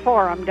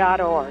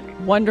 eagleforum.org.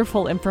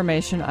 Wonderful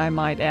information, I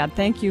might add.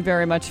 Thank you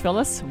very much,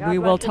 Phyllis. We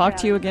will talk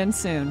to you again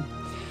soon.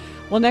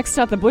 Well, next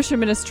up, the Bush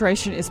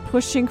administration is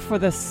pushing for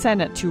the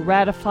Senate to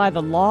ratify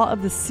the Law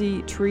of the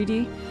Sea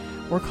Treaty.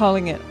 We're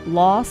calling it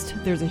Lost.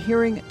 There's a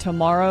hearing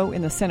tomorrow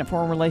in the Senate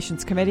Foreign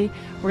Relations Committee.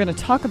 We're going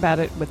to talk about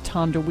it with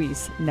Tom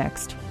DeWeese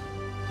next.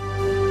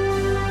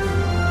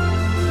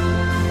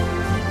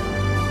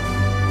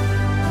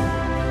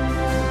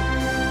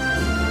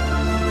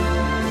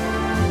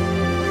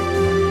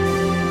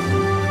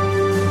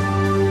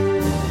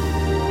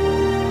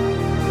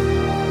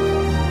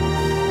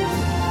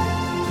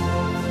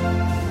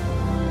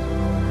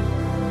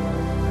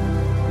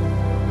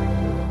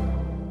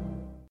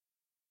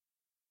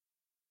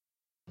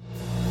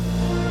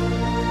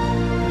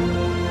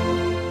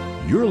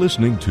 You're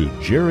listening to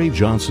Jerry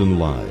Johnson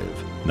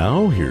Live.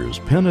 Now here's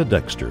Penna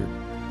Dexter.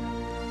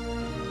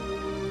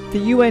 The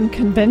UN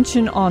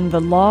Convention on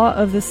the Law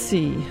of the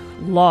Sea,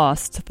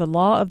 LOST, the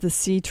Law of the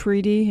Sea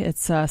Treaty.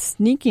 It's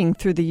sneaking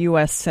through the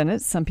U.S.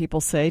 Senate, some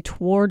people say,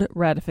 toward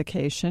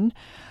ratification.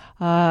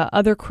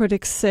 Other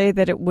critics say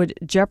that it would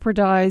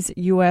jeopardize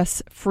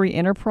U.S. free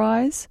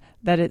enterprise,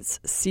 that it's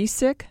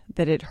seasick,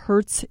 that it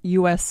hurts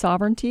U.S.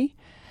 sovereignty.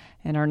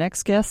 And our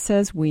next guest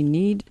says we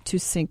need to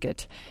sink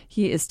it.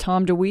 He is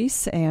Tom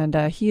DeWeese, and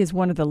he is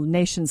one of the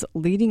nation's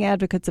leading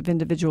advocates of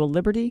individual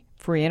liberty,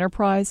 free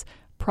enterprise,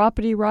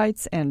 property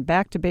rights and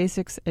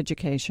back-to-basics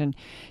education.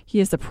 He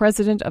is the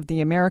president of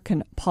the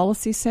American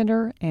Policy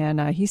Center,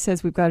 and he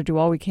says we've got to do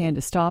all we can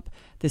to stop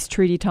this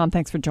treaty. Tom,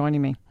 thanks for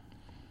joining me.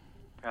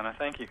 Anna,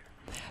 thank you.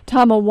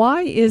 Tom,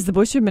 why is the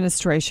Bush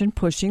administration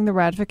pushing the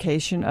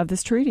ratification of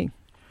this treaty?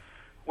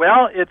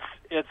 Well, it's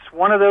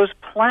one of those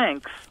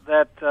planks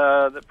that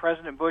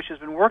President Bush has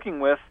been working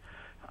with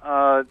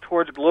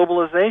towards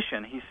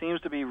globalization. He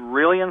seems to be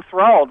really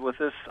enthralled with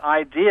this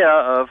idea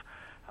of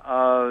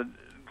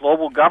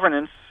global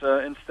governance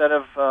instead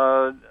of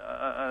a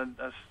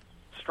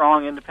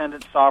strong,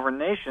 independent, sovereign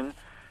nation.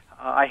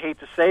 I hate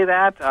to say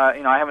that.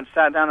 I haven't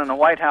sat down in the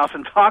White House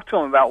and talked to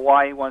him about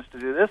why he wants to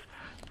do this,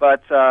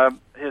 but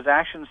his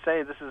actions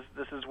say this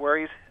is where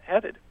he's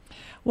headed.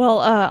 Well,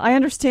 I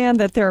understand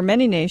that there are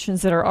many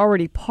nations that are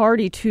already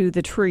party to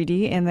the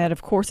treaty, and that,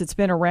 of course, it's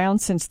been around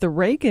since the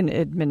Reagan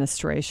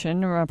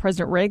administration.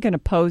 President Reagan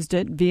opposed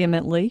it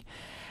vehemently,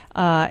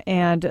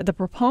 and the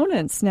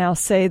proponents now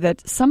say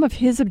that some of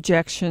his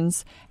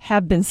objections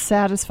have been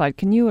satisfied.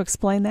 Can you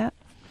explain that?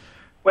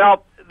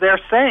 Well,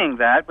 they're saying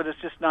that, but it's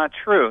just not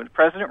true.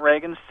 President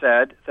Reagan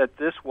said that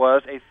this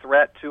was a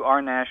threat to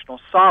our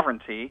national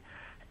sovereignty,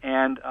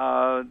 and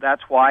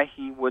that's why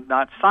he would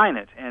not sign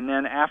it. And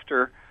then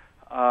after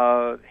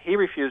he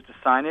refused to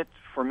sign it,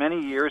 for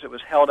many years it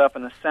was held up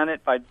in the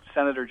Senate by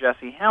Senator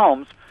Jesse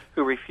Helms,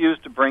 who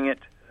refused to bring it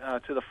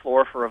to the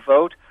floor for a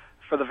vote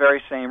for the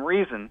very same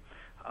reason.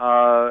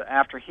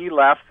 After he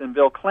left, then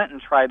Bill Clinton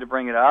tried to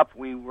bring it up.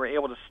 We were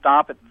able to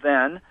stop it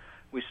then.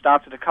 We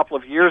stopped it a couple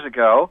of years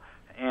ago,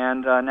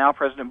 and now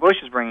President Bush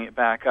is bringing it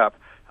back up.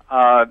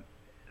 The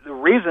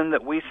reason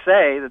that we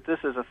say that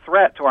this is a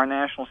threat to our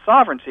national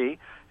sovereignty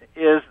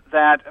is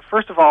that,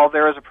 first of all,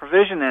 there is a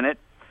provision in it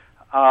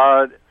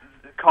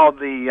called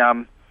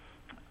the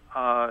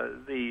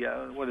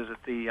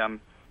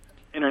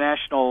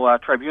International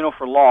Tribunal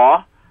for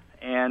Law,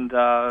 and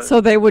so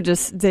they would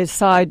just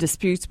decide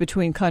disputes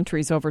between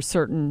countries over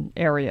certain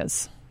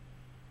areas.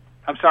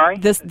 I'm sorry?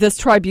 This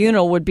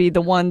tribunal would be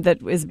the one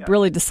that is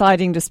really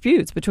deciding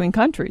disputes between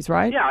countries,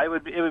 right? Yeah, it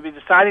would be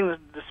deciding the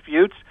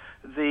disputes.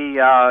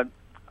 The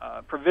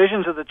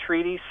provisions of the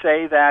treaty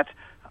say that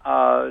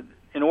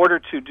in order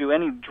to do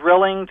any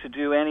drilling, to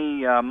do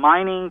any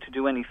mining, to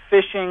do any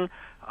fishing,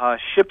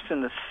 ships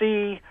in the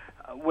sea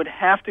would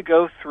have to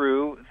go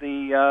through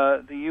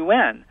the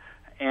UN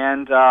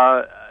and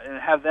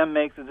have them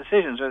make the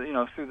decisions,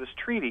 through this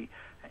treaty.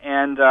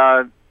 And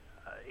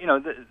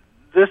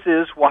this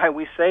is why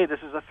we say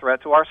this is a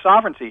threat to our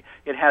sovereignty.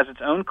 It has its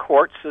own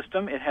court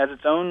system, it has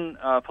its own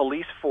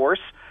police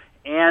force,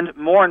 and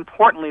more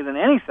importantly than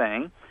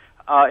anything,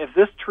 if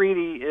this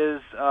treaty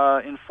is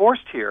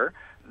enforced here,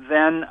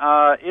 then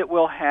it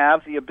will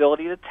have the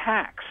ability to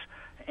tax.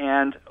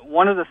 And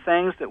one of the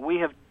things that we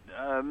have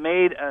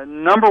made a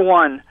number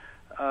one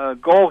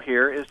goal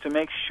here is to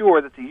make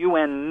sure that the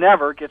UN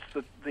never gets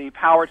the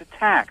power to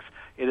tax.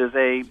 It is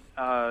a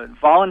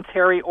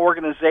voluntary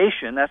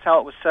organization. That's how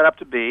it was set up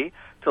to be,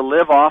 to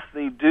live off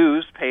the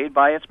dues paid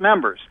by its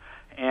members.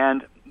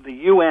 And the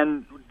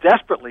UN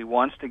desperately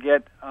wants to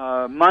get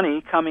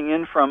money coming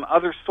in from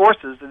other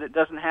sources that it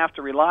doesn't have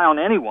to rely on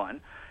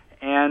anyone.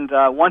 And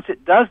once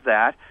it does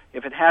that,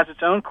 if it has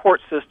its own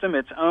court system,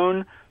 its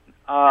own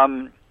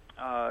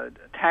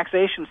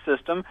taxation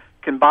system,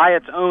 can buy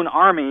its own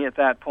army at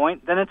that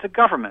point, then it's a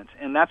government.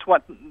 And that's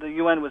what the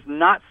UN was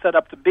not set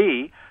up to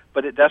be,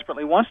 but it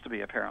desperately wants to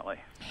be, apparently.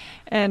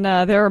 And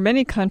there are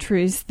many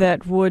countries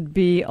that would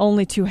be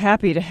only too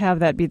happy to have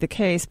that be the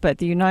case, but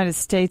the United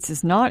States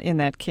is not in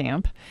that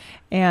camp.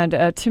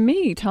 And to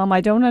me, Tom,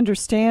 I don't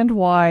understand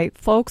why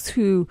folks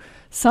who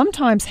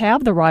sometimes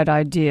have the right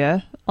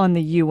idea on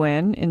the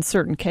UN in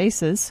certain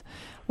cases,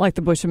 like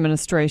the Bush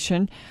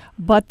administration,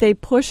 but they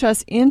push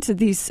us into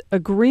these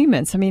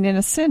agreements. I mean, in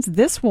a sense,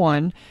 this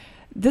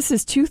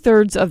is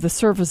 2/3 of the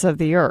surface of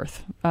the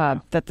earth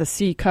that the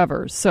sea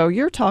covers. So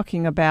you're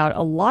talking about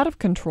a lot of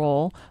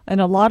control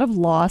and a lot of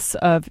loss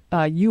of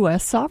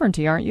U.S.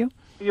 sovereignty, aren't you?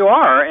 You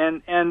are,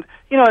 and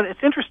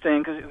it's interesting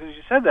because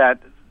you said that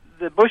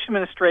the Bush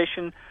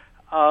administration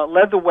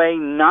led the way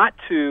not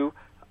to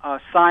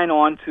sign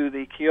on to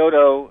the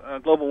Kyoto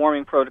Global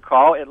Warming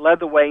Protocol. It led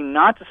the way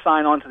not to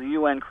sign on to the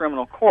UN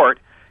Criminal Court,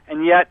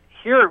 and yet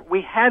here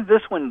we had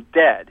this one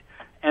dead,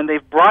 and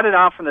they've brought it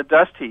out from the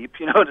dust heap,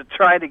 to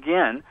try it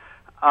again,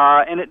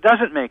 and it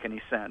doesn't make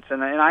any sense.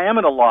 And I am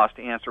at a loss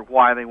to answer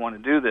why they want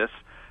to do this,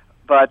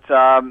 but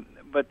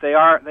they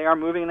are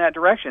moving in that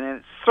direction, and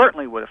it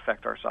certainly would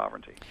affect our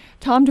sovereignty.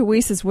 Tom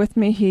DeWeese is with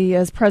me. He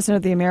is president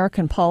of the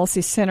American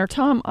Policy Center.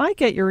 Tom, I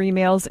get your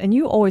emails, and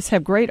you always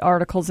have great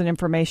articles and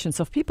information.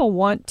 So if people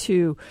want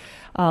to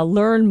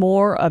learn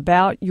more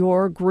about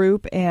your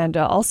group and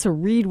also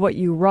read what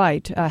you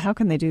write, how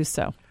can they do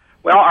so?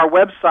 Well, our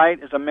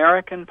website is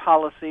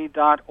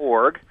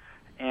americanpolicy.org,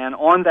 and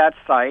on that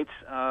site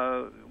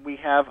I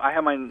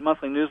have my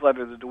monthly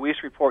newsletter, the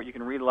DeWeese Report. You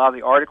can read a lot of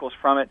the articles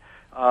from it.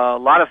 A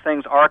lot of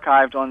things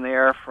archived on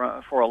there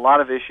for a lot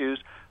of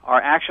issues.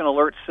 Our action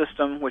alert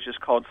system, which is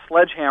called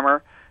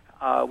Sledgehammer,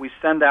 we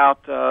send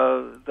out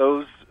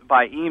those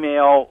by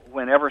email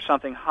whenever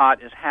something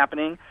hot is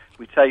happening.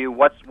 We tell you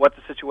what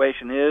the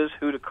situation is,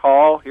 who to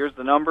call. Here's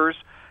the numbers,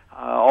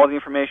 all the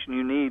information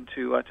you need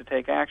to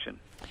take action.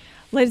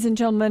 Ladies and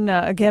gentlemen,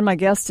 again, my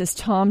guest is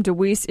Tom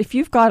DeWeese. If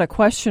you've got a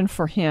question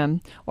for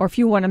him, or if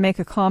you want to make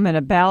a comment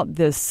about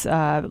this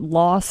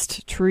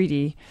lost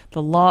treaty,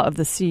 the Law of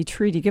the Sea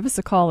Treaty, give us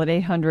a call at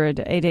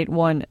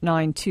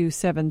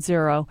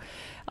 800-881-9270.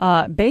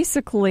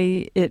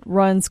 Basically, it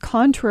runs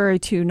contrary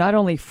to not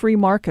only free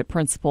market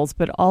principles,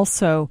 but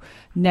also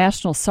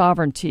national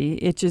sovereignty.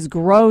 It just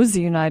grows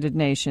the United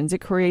Nations. It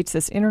creates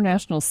this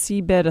international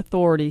seabed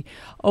authority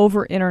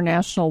over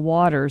international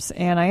waters.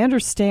 And I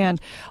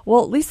understand,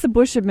 well, at least the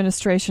Bush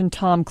administration,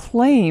 Tom,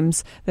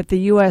 claims that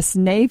the U.S.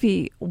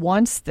 Navy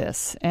wants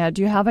this.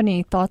 Do you have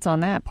any thoughts on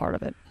that part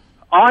of it?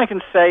 All I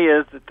can say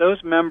is that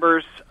those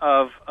members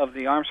of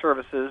the armed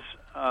services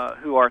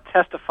who are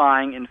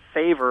testifying in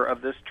favor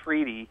of this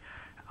treaty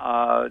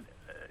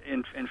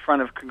in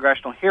front of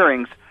congressional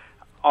hearings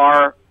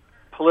are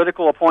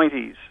political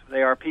appointees.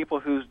 They are people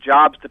whose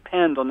jobs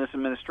depend on this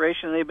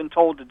administration, and they've been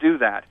told to do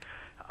that.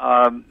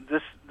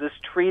 This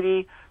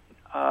treaty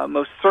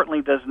most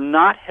certainly does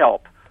not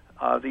help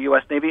the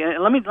U.S. Navy.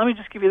 And let me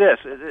just give you this: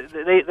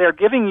 they're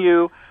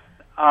giving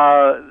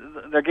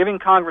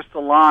Congress the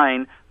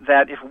line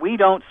that if we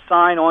don't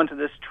sign on to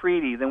this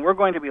treaty, then we're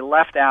going to be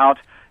left out,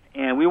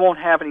 and we won't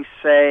have any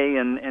say,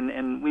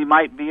 and we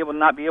might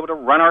not be able to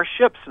run our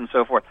ships and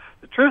so forth.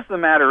 The truth of the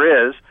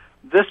matter is,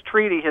 this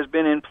treaty has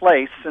been in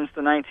place since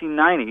the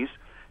 1990s,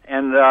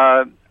 and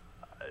the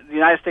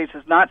United States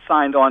has not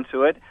signed on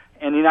to it,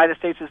 and the United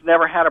States has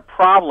never had a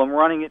problem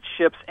running its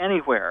ships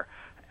anywhere.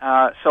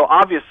 So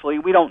obviously,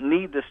 we don't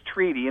need this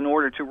treaty in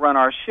order to run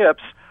our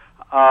ships,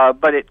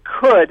 but it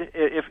could,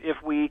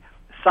 if we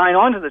sign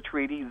on to the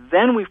treaty,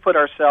 then we've put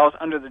ourselves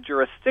under the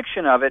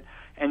jurisdiction of it,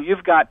 and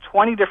you've got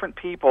 20 different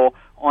people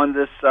on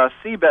this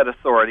seabed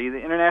authority,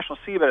 the International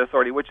Seabed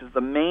Authority, which is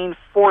the main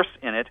force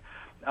in it.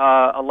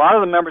 A lot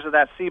of the members of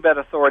that seabed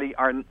authority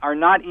are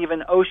not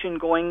even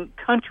ocean-going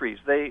countries.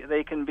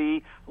 They can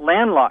be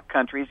landlocked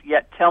countries,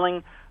 yet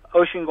telling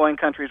ocean-going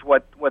countries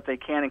what they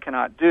can and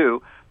cannot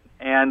do.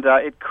 And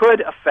it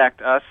could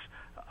affect us,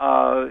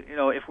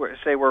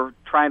 if we're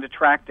trying to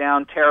track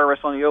down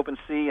terrorists on the open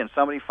sea and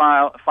somebody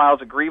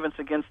files a grievance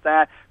against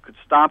that, could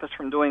stop us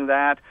from doing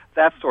that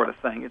sort of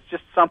thing. It's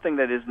just something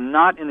that is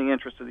not in the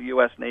interest of the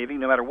U.S. Navy,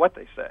 no matter what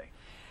they say.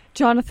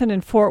 Jonathan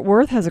in Fort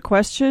Worth has a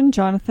question.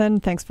 Jonathan,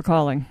 thanks for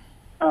calling.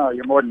 Oh,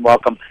 you're more than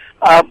welcome.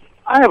 I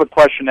have a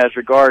question as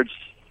regards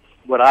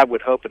what I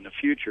would hope in the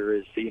future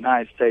is the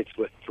United States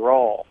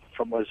withdrawal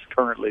from what is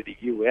currently the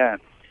UN.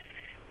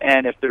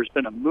 And if there's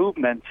been a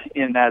movement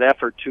in that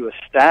effort to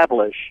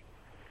establish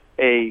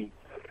a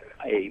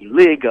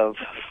league of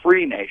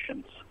free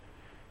nations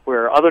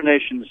where other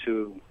nations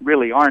who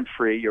really aren't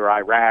free, your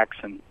Iraqs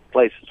and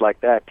places like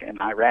that,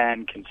 and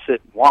Iran can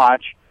sit and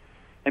watch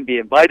and be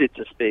invited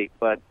to speak,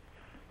 but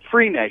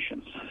free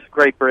nations,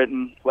 Great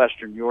Britain,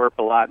 Western Europe,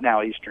 a lot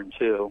now Eastern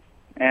too,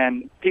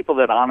 and people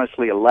that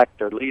honestly elect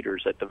their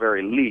leaders at the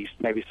very least,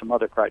 maybe some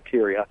other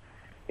criteria.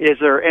 Is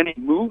there any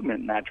movement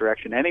in that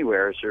direction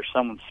anywhere? Is there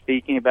someone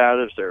speaking about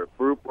it? Is there a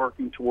group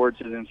working towards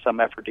it in some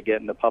effort to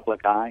get in the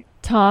public eye?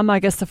 Tom, I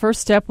guess the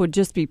first step would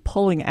just be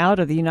pulling out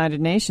of the United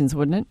Nations,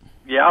 wouldn't it?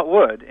 Yeah, it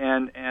would.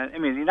 And I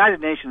mean, the United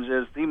Nations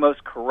is the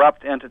most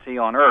corrupt entity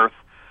on earth,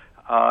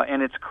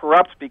 and it's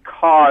corrupt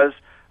because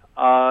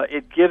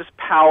it gives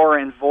power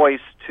and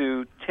voice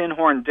to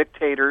tin-horn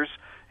dictators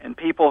and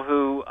people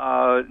who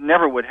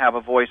never would have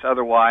a voice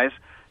otherwise.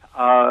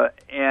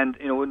 And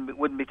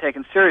wouldn't be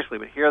taken seriously.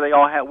 But here they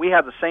all have. We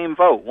have the same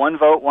vote. One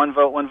vote. One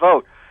vote. One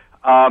vote.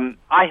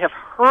 I have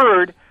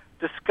heard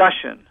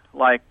discussion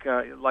like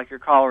your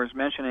caller is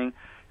mentioning,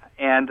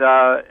 and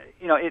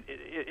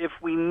if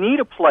we need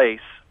a place,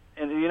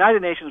 and the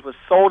United Nations was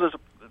sold as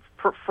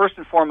first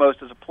and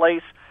foremost as a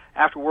place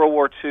after World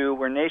War II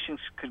where nations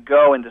could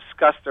go and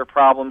discuss their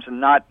problems and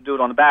not do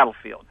it on the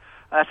battlefield.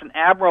 That's an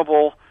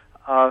admirable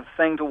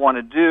thing to want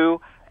to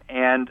do.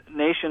 And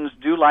nations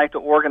do like to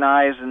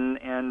organize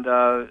and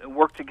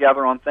work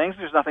together on things.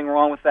 There's nothing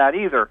wrong with that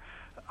either.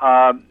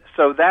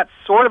 So that's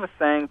sort of a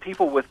thing.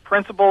 People with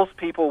principles,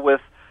 people with,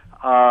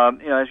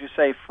 as you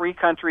say, free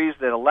countries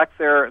that elect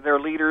their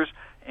leaders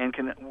and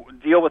can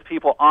deal with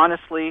people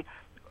honestly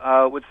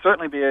would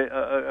certainly be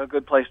a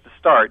good place to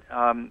start.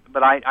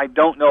 But I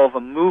don't know of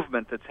a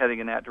movement that's heading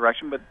in that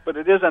direction, but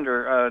it is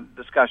under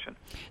discussion.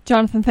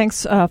 Jonathan,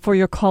 thanks for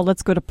your call.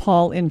 Let's go to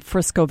Paul in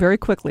Frisco. Very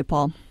quickly,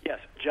 Paul. Yes.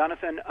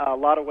 Jonathan, a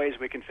lot of ways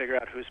we can figure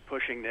out who's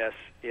pushing this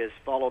is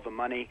follow the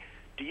money.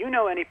 Do you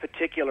know any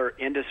particular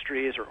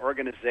industries or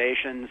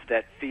organizations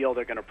that feel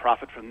they're going to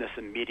profit from this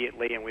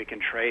immediately and we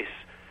can trace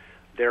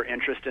their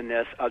interest in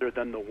this other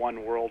than the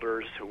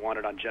one-worlders who want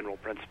it on general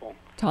principle?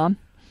 Tom?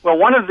 Well,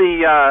 one of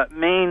the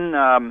main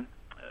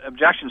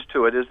objections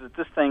to it is that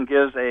this thing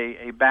gives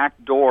a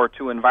back door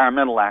to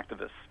environmental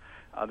activists.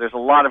 There's a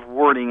lot of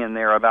wording in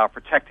there about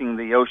protecting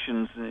the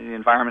oceans, the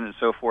environment, and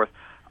so forth.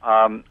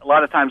 A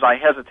lot of times I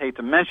hesitate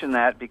to mention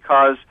that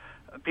because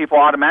people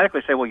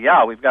automatically say, well,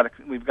 yeah, we've got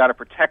to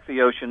protect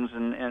the oceans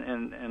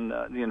and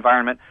the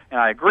environment, and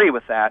I agree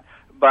with that.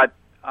 But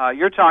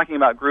you're talking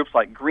about groups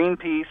like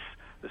Greenpeace,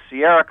 the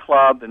Sierra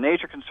Club, the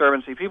Nature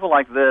Conservancy, people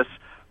like this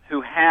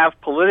who have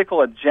political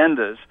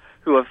agendas,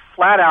 who have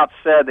flat out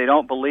said they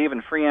don't believe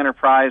in free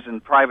enterprise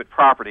and private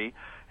property,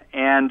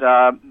 and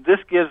this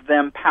gives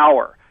them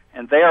power.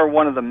 And they are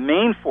one of the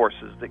main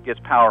forces that gets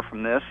power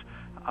from this.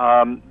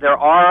 There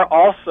are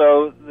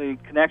also the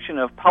connection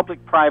of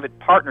public-private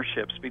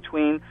partnerships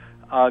between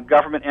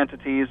government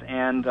entities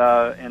and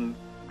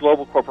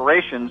global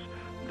corporations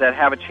that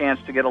have a chance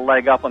to get a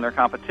leg up on their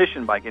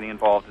competition by getting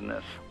involved in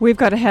this. We've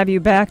got to have you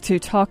back to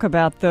talk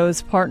about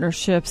those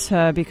partnerships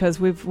because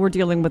we're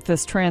dealing with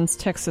this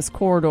Trans-Texas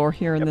corridor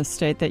here in this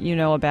state that you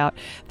know about.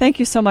 Thank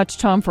you so much,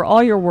 Tom, for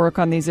all your work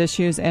on these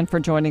issues and for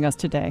joining us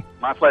today.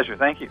 My pleasure.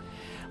 Thank you.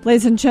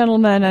 Ladies and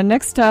gentlemen,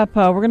 next up,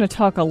 we're going to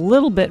talk a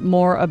little bit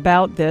more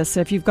about this.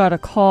 If you've got a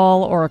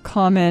call or a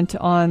comment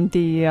on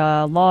the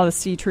Law of the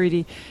Sea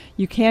Treaty,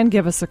 you can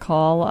give us a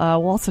call.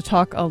 We'll also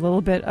talk a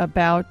little bit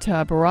about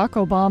Barack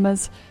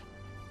Obama's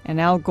and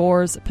Al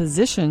Gore's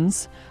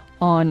positions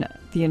on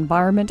the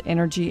environment,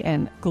 energy,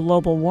 and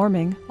global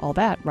warming. All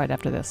that right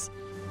after this.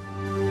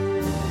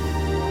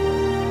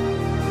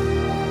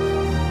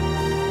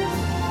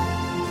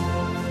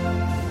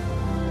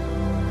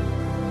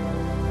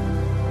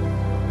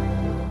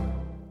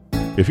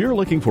 If you're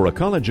looking for a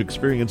college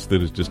experience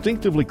that is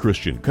distinctively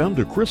Christian, come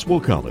to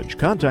Criswell College.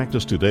 Contact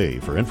us today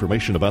for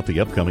information about the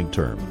upcoming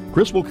term.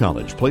 Criswell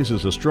College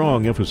places a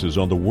strong emphasis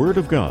on the Word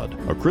of God,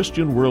 a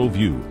Christian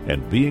worldview,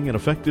 and being an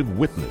effective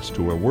witness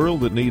to a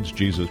world that needs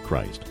Jesus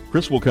Christ.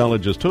 Criswell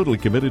College is totally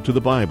committed to the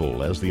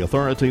Bible as the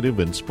authoritative,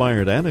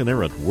 inspired, and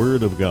inerrant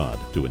Word of God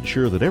to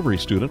ensure that every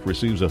student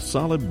receives a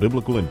solid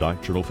biblical and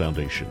doctrinal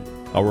foundation.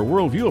 Our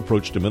worldview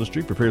approach to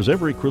ministry prepares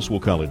every Criswell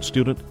College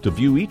student to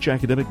view each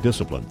academic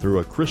discipline through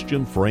a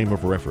Christian frame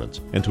of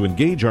reference and to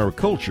engage our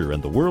culture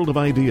and the world of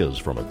ideas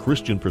from a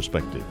Christian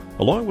perspective.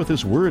 Along with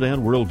this word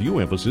and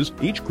worldview emphasis,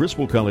 each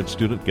Criswell College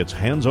student gets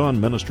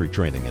hands-on ministry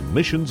training in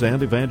missions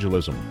and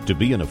evangelism to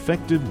be an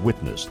effective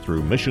witness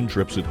through mission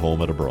trips at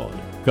home and abroad.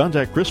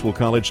 Contact Criswell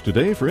College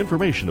today for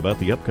information about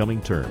the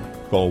upcoming term.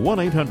 Call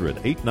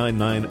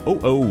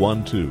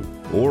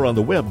 1-800-899-0012 or on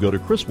the web go to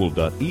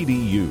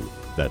criswell.edu.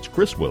 That's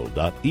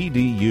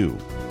criswell.edu.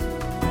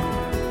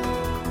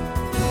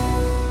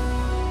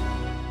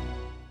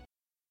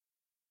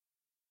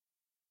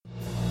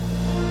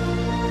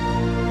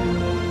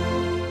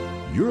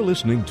 You're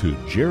listening to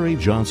Jerry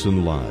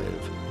Johnson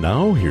Live.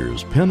 Now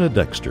here's Penna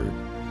Dexter.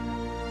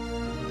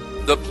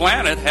 The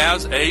planet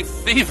has a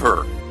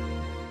fever.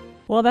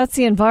 Well, that's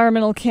the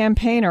environmental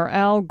campaigner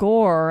Al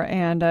Gore,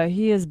 and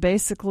he is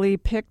basically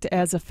picked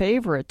as a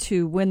favorite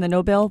to win the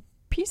Nobel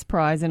Peace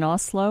Prize in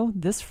Oslo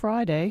this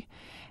Friday.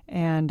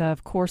 And,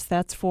 of course,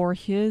 that's for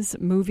his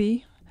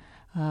movie,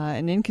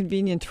 An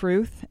Inconvenient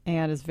Truth,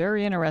 and is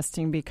very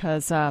interesting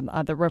because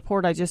the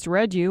report I just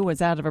read you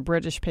was out of a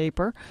British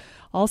paper.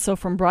 Also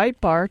from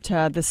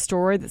Breitbart, the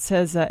story that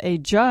says a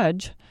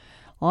judge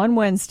on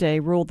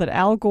Wednesday ruled that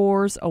Al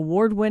Gore's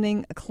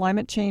award-winning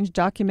climate change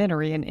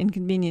documentary, An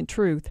Inconvenient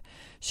Truth,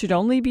 should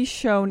only be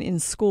shown in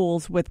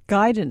schools with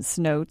guidance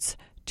notes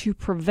to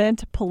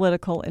prevent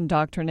political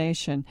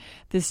indoctrination.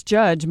 This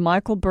judge,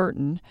 Michael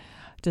Burton,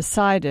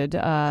 decided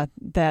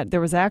that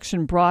there was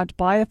action brought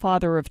by a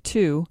father of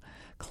two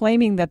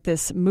claiming that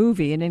this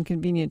movie, An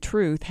Inconvenient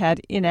Truth, had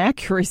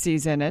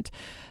inaccuracies in it.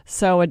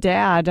 So a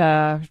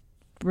dad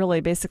really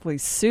basically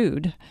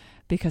sued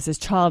because his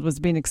child was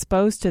being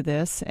exposed to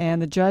this.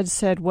 And the judge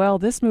said, well,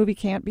 this movie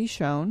can't be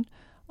shown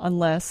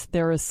unless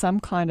there is some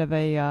kind of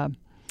a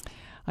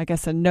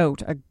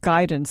note, a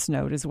guidance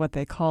note is what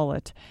they call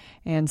it.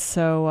 And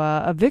so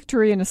a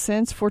victory, in a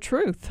sense, for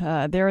truth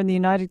there in the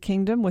United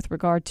Kingdom with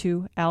regard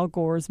to Al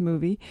Gore's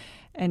movie,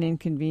 An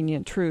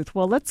Inconvenient Truth.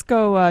 Well, let's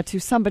go to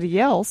somebody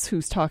else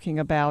who's talking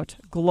about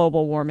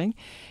global warming,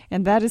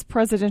 and that is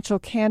presidential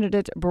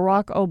candidate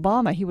Barack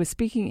Obama. He was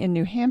speaking in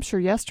New Hampshire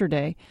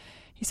yesterday.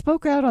 He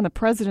spoke out on the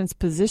president's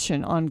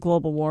position on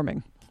global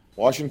warming.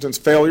 Washington's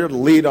failure to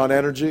lead on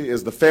energy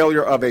is the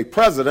failure of a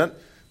president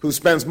who has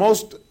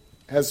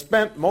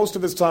spent most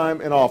of his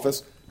time in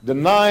office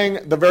denying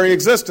the very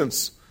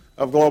existence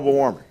of global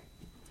warming.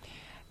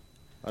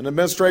 An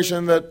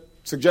administration that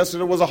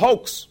suggested it was a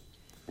hoax.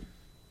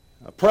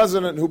 A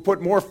president who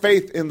put more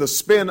faith in the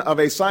spin of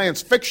a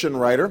science fiction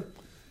writer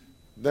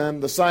than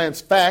the science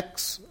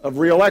facts of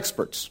real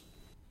experts.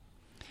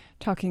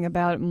 Talking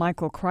about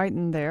Michael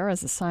Crichton there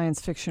as a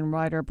science fiction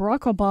writer,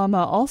 Barack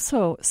Obama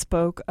also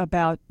spoke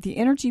about the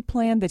energy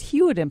plan that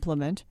he would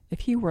implement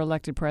if he were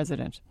elected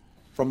president.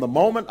 From the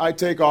moment I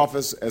take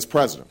office as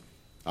president,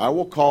 I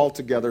will call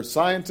together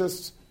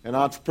scientists and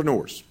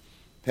entrepreneurs,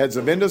 heads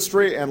of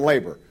industry and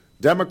labor,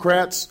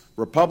 Democrats,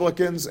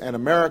 Republicans, and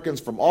Americans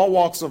from all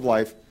walks of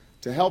life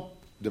to help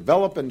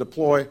develop and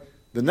deploy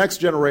the next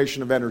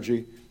generation of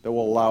energy that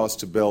will allow us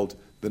to build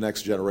the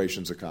next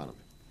generation's economy.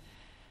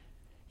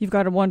 You've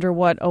got to wonder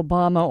what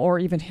Obama or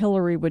even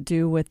Hillary would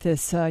do with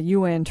this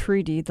UN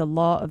treaty, the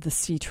Law of the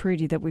Sea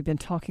Treaty that we've been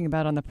talking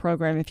about on the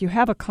program. If you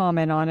have a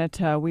comment on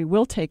it, we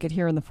will take it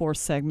here in the fourth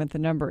segment. The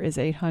number is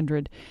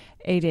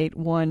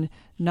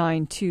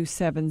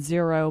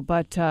 800-881-9270.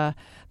 But the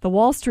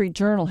Wall Street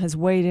Journal has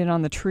weighed in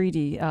on the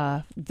treaty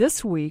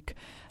this week.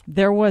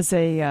 There was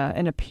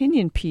an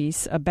opinion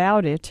piece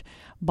about it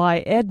by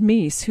Ed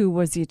Meese, who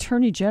was the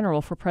Attorney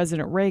General for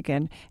President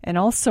Reagan, and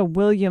also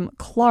William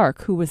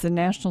Clark, who was the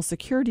National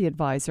Security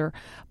Advisor,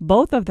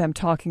 both of them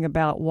talking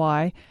about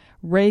why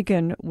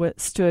Reagan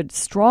stood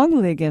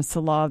strongly against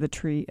the Law of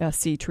the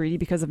Sea Treaty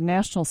because of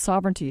national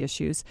sovereignty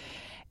issues,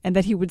 and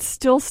that he would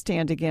still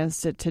stand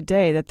against it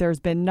today, that there's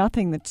been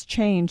nothing that's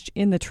changed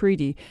in the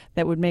treaty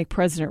that would make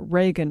President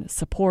Reagan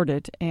support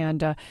it.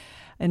 And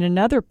in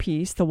another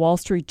piece, the Wall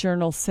Street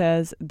Journal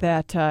says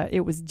that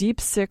it was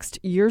deep-sixed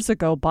years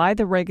ago by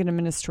the Reagan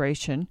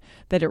administration,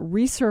 that it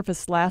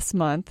resurfaced last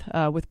month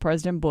with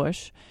President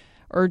Bush,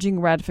 urging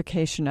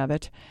ratification of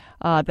it,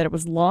 that it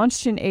was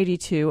launched in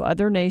 1982.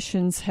 Other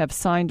nations have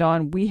signed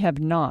on. We have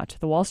not.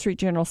 The Wall Street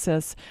Journal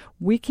says,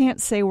 we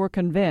can't say we're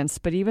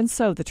convinced, but even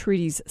so, the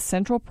treaty's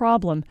central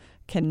problem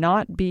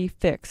cannot be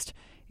fixed.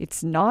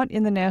 It's not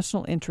in the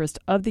national interest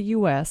of the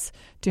U.S.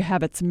 to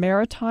have its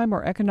maritime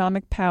or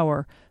economic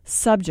power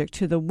subject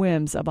to the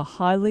whims of a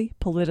highly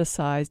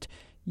politicized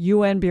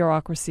UN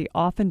bureaucracy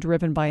often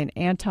driven by an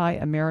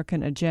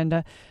anti-American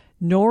agenda,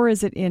 nor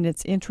is it in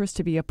its interest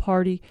to be a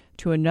party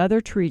to another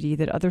treaty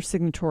that other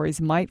signatories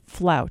might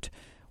flout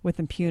with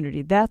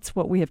impunity. That's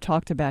what we have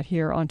talked about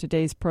here on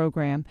today's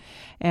program.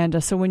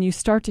 And so when you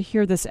start to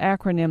hear this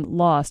acronym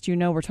LOST, you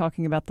know we're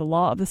talking about the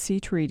Law of the Sea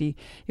Treaty.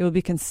 It will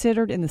be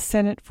considered in the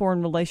Senate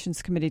Foreign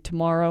Relations Committee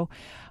tomorrow.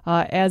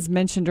 As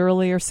mentioned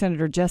earlier,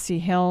 Senator Jesse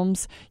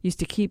Helms used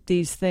to keep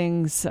these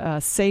things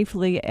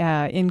safely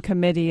in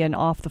committee and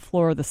off the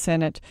floor of the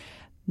Senate.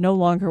 No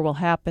longer will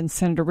happen.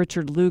 Senator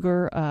Richard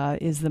Lugar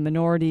is the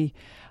minority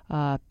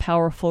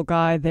powerful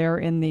guy there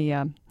in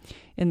the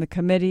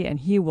committee, and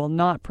he will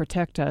not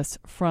protect us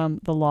from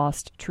the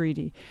lost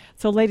treaty.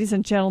 So, ladies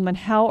and gentlemen,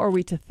 how are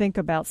we to think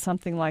about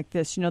something like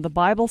this? You know, the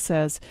Bible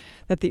says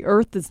that the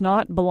earth does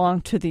not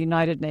belong to the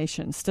United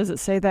Nations. Does it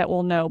say that?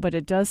 Well, no, but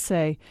it does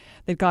say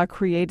that God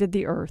created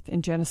the earth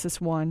in Genesis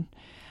 1.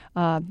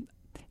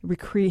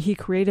 He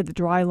created the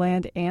dry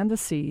land and the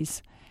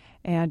seas.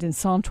 And in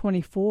Psalm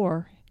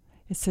 24,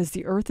 it says,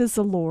 the earth is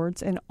the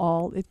Lord's and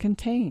all it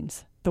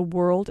contains, the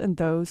world and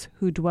those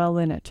who dwell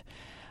in it.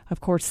 Of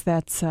course,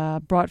 that's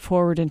brought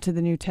forward into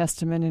the New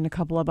Testament in a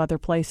couple of other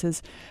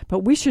places. But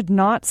we should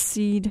not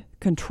cede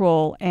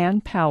control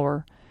and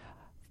power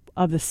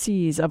of the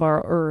seas of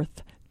our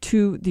earth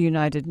to the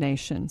United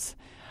Nations.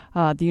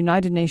 The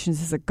United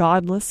Nations is a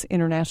godless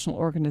international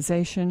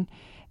organization,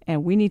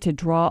 and we need to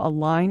draw a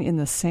line in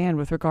the sand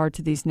with regard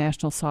to these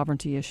national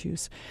sovereignty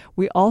issues.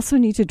 We also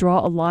need to draw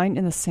a line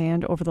in the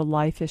sand over the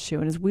life issue.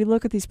 And as we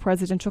look at these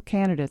presidential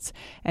candidates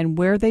and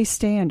where they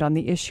stand on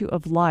the issue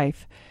of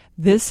life,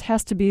 this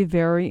has to be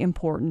very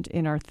important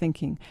in our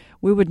thinking.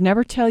 We would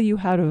never tell you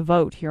how to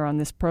vote here on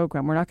this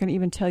program. We're not going to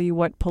even tell you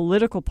what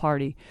political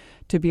party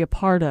to be a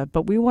part of,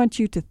 but we want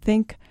you to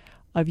think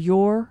of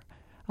your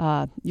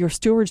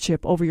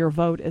stewardship over your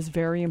vote as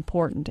very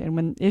important. And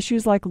when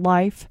issues like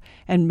life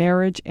and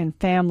marriage and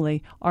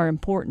family are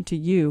important to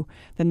you,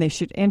 then they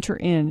should enter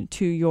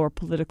into your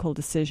political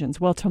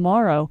decisions. Well,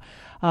 tomorrow,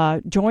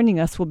 joining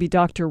us will be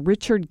Dr.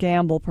 Richard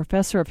Gamble,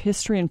 Professor of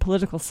History and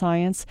Political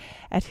Science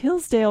at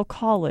Hillsdale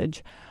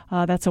College.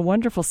 That's a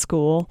wonderful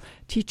school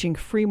teaching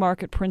free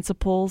market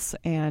principles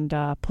and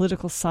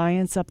political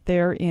science up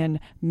there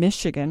in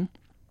Michigan.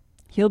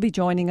 He'll be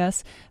joining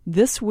us.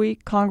 This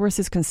week, Congress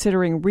is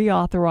considering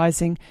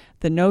reauthorizing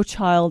the No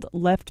Child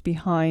Left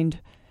Behind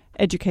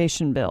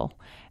education bill.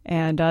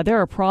 And there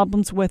are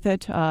problems with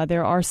it.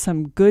 There are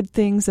some good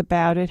things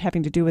about it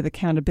having to do with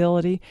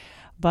accountability.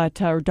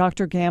 But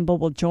Dr. Gamble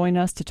will join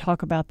us to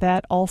talk about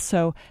that.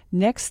 Also,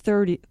 next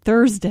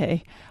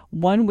Thursday,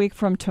 1 week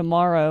from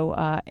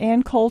tomorrow,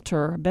 Ann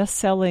Coulter,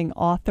 best-selling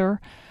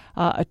author,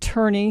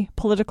 attorney,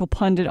 political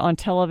pundit on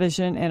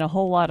television, and a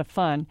whole lot of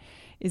fun,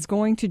 is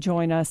going to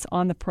join us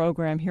on the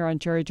program here on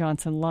Jerry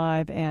Johnson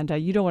Live, and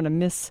you don't want to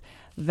miss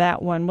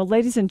that one. Well,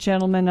 ladies and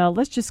gentlemen,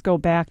 let's just go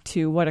back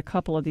to what a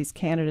couple of these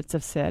candidates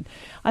have said.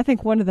 I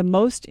think one of the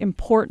most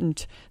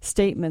important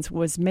statements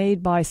was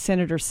made by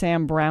Senator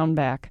Sam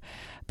Brownback,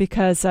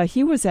 because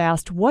he was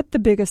asked what the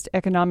biggest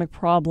economic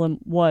problem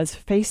was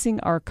facing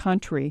our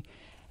country,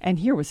 and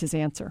here was his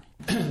answer.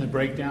 The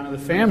breakdown of the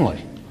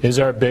family is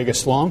our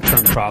biggest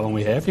long-term problem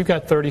we have. You've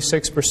got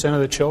 36% of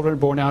the children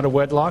born out of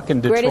wedlock in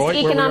Detroit.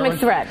 Greatest economic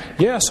threat.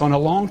 Yes, on a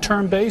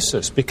long-term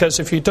basis. Because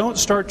if you don't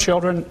start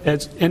children,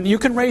 and you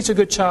can raise a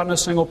good child in a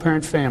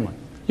single-parent family.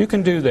 You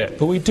can do that.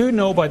 But we do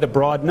know by the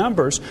broad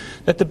numbers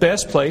that the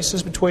best place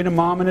is between a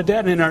mom and a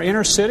dad. And in our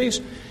inner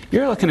cities,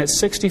 you're looking at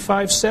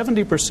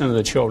 65-70% of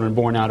the children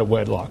born out of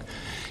wedlock.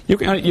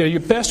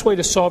 Your best way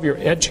to solve your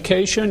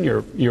education,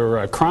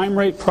 your crime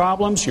rate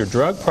problems, your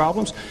drug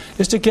problems,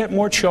 is to get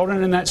more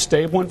children in that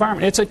stable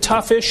environment. It's a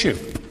tough issue.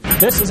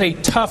 This is a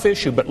tough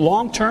issue, but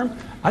long term,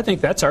 I think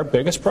that's our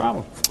biggest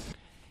problem.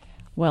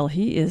 Well,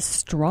 he is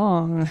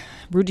strong.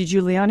 Rudy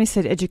Giuliani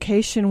said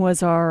education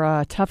was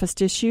our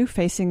toughest issue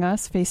facing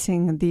us,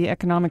 facing the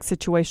economic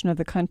situation of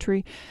the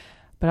country.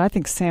 But I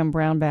think Sam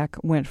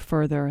Brownback went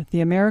further.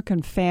 The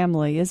American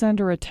family is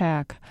under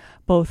attack,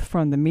 both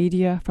from the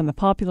media, from the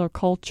popular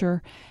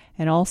culture,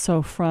 and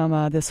also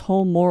from this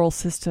whole moral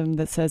system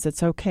that says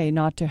it's okay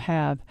not to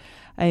have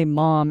a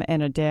mom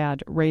and a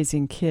dad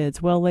raising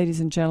kids. Well, ladies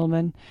and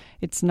gentlemen,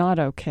 it's not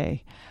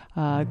okay.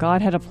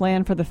 God had a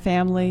plan for the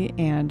family,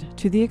 and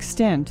to the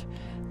extent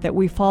that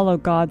we follow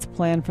God's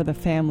plan for the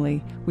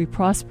family, we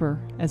prosper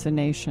as a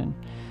nation.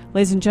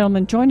 Ladies and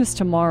gentlemen, join us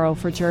tomorrow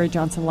for Jerry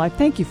Johnson Live.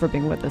 Thank you for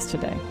being with us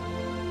today.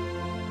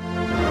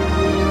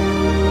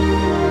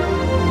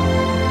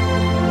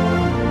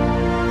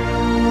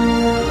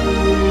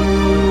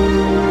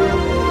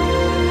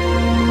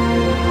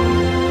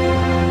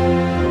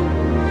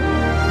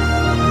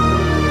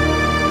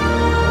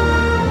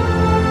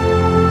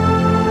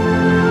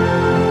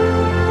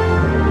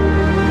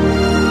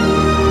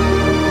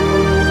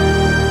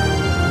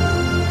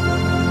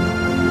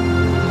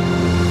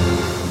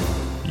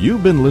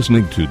 You've been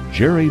listening to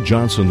Jerry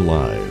Johnson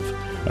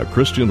Live, a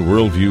Christian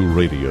Worldview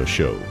radio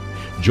show.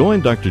 Join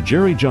Dr.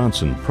 Jerry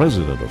Johnson,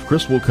 president of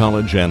Criswell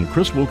College and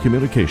Criswell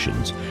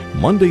Communications,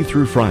 Monday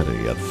through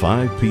Friday at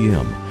 5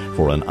 p.m.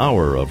 for an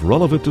hour of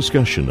relevant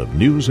discussion of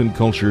news and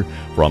culture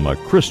from a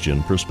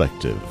Christian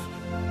perspective.